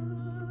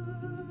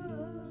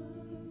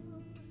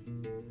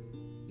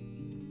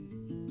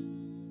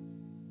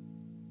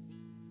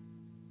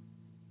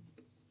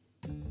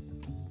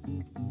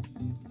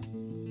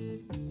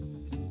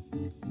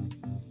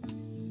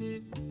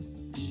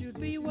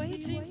 Be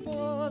waiting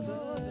for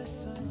the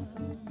sun.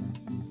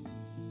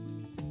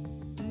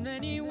 And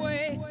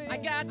anyway, I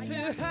got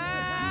to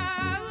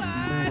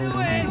hide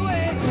away.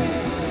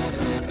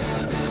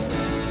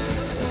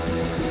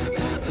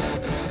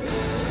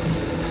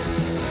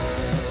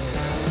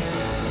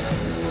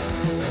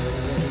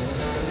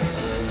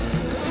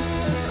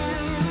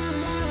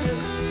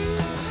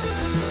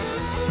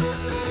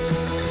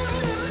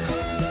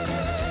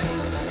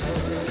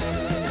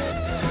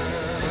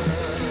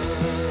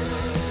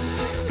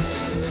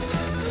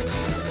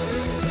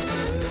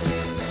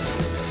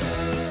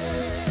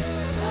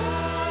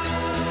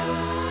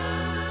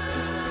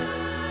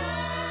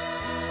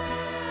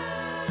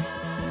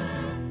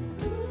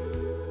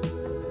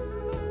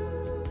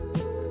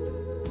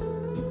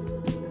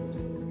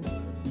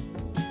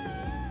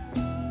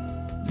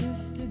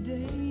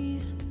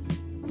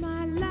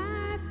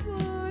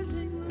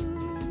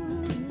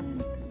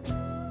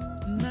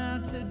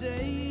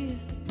 Today,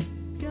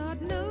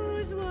 God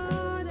knows what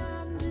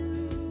I'm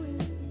doing.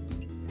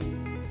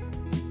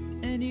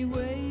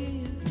 Anyway,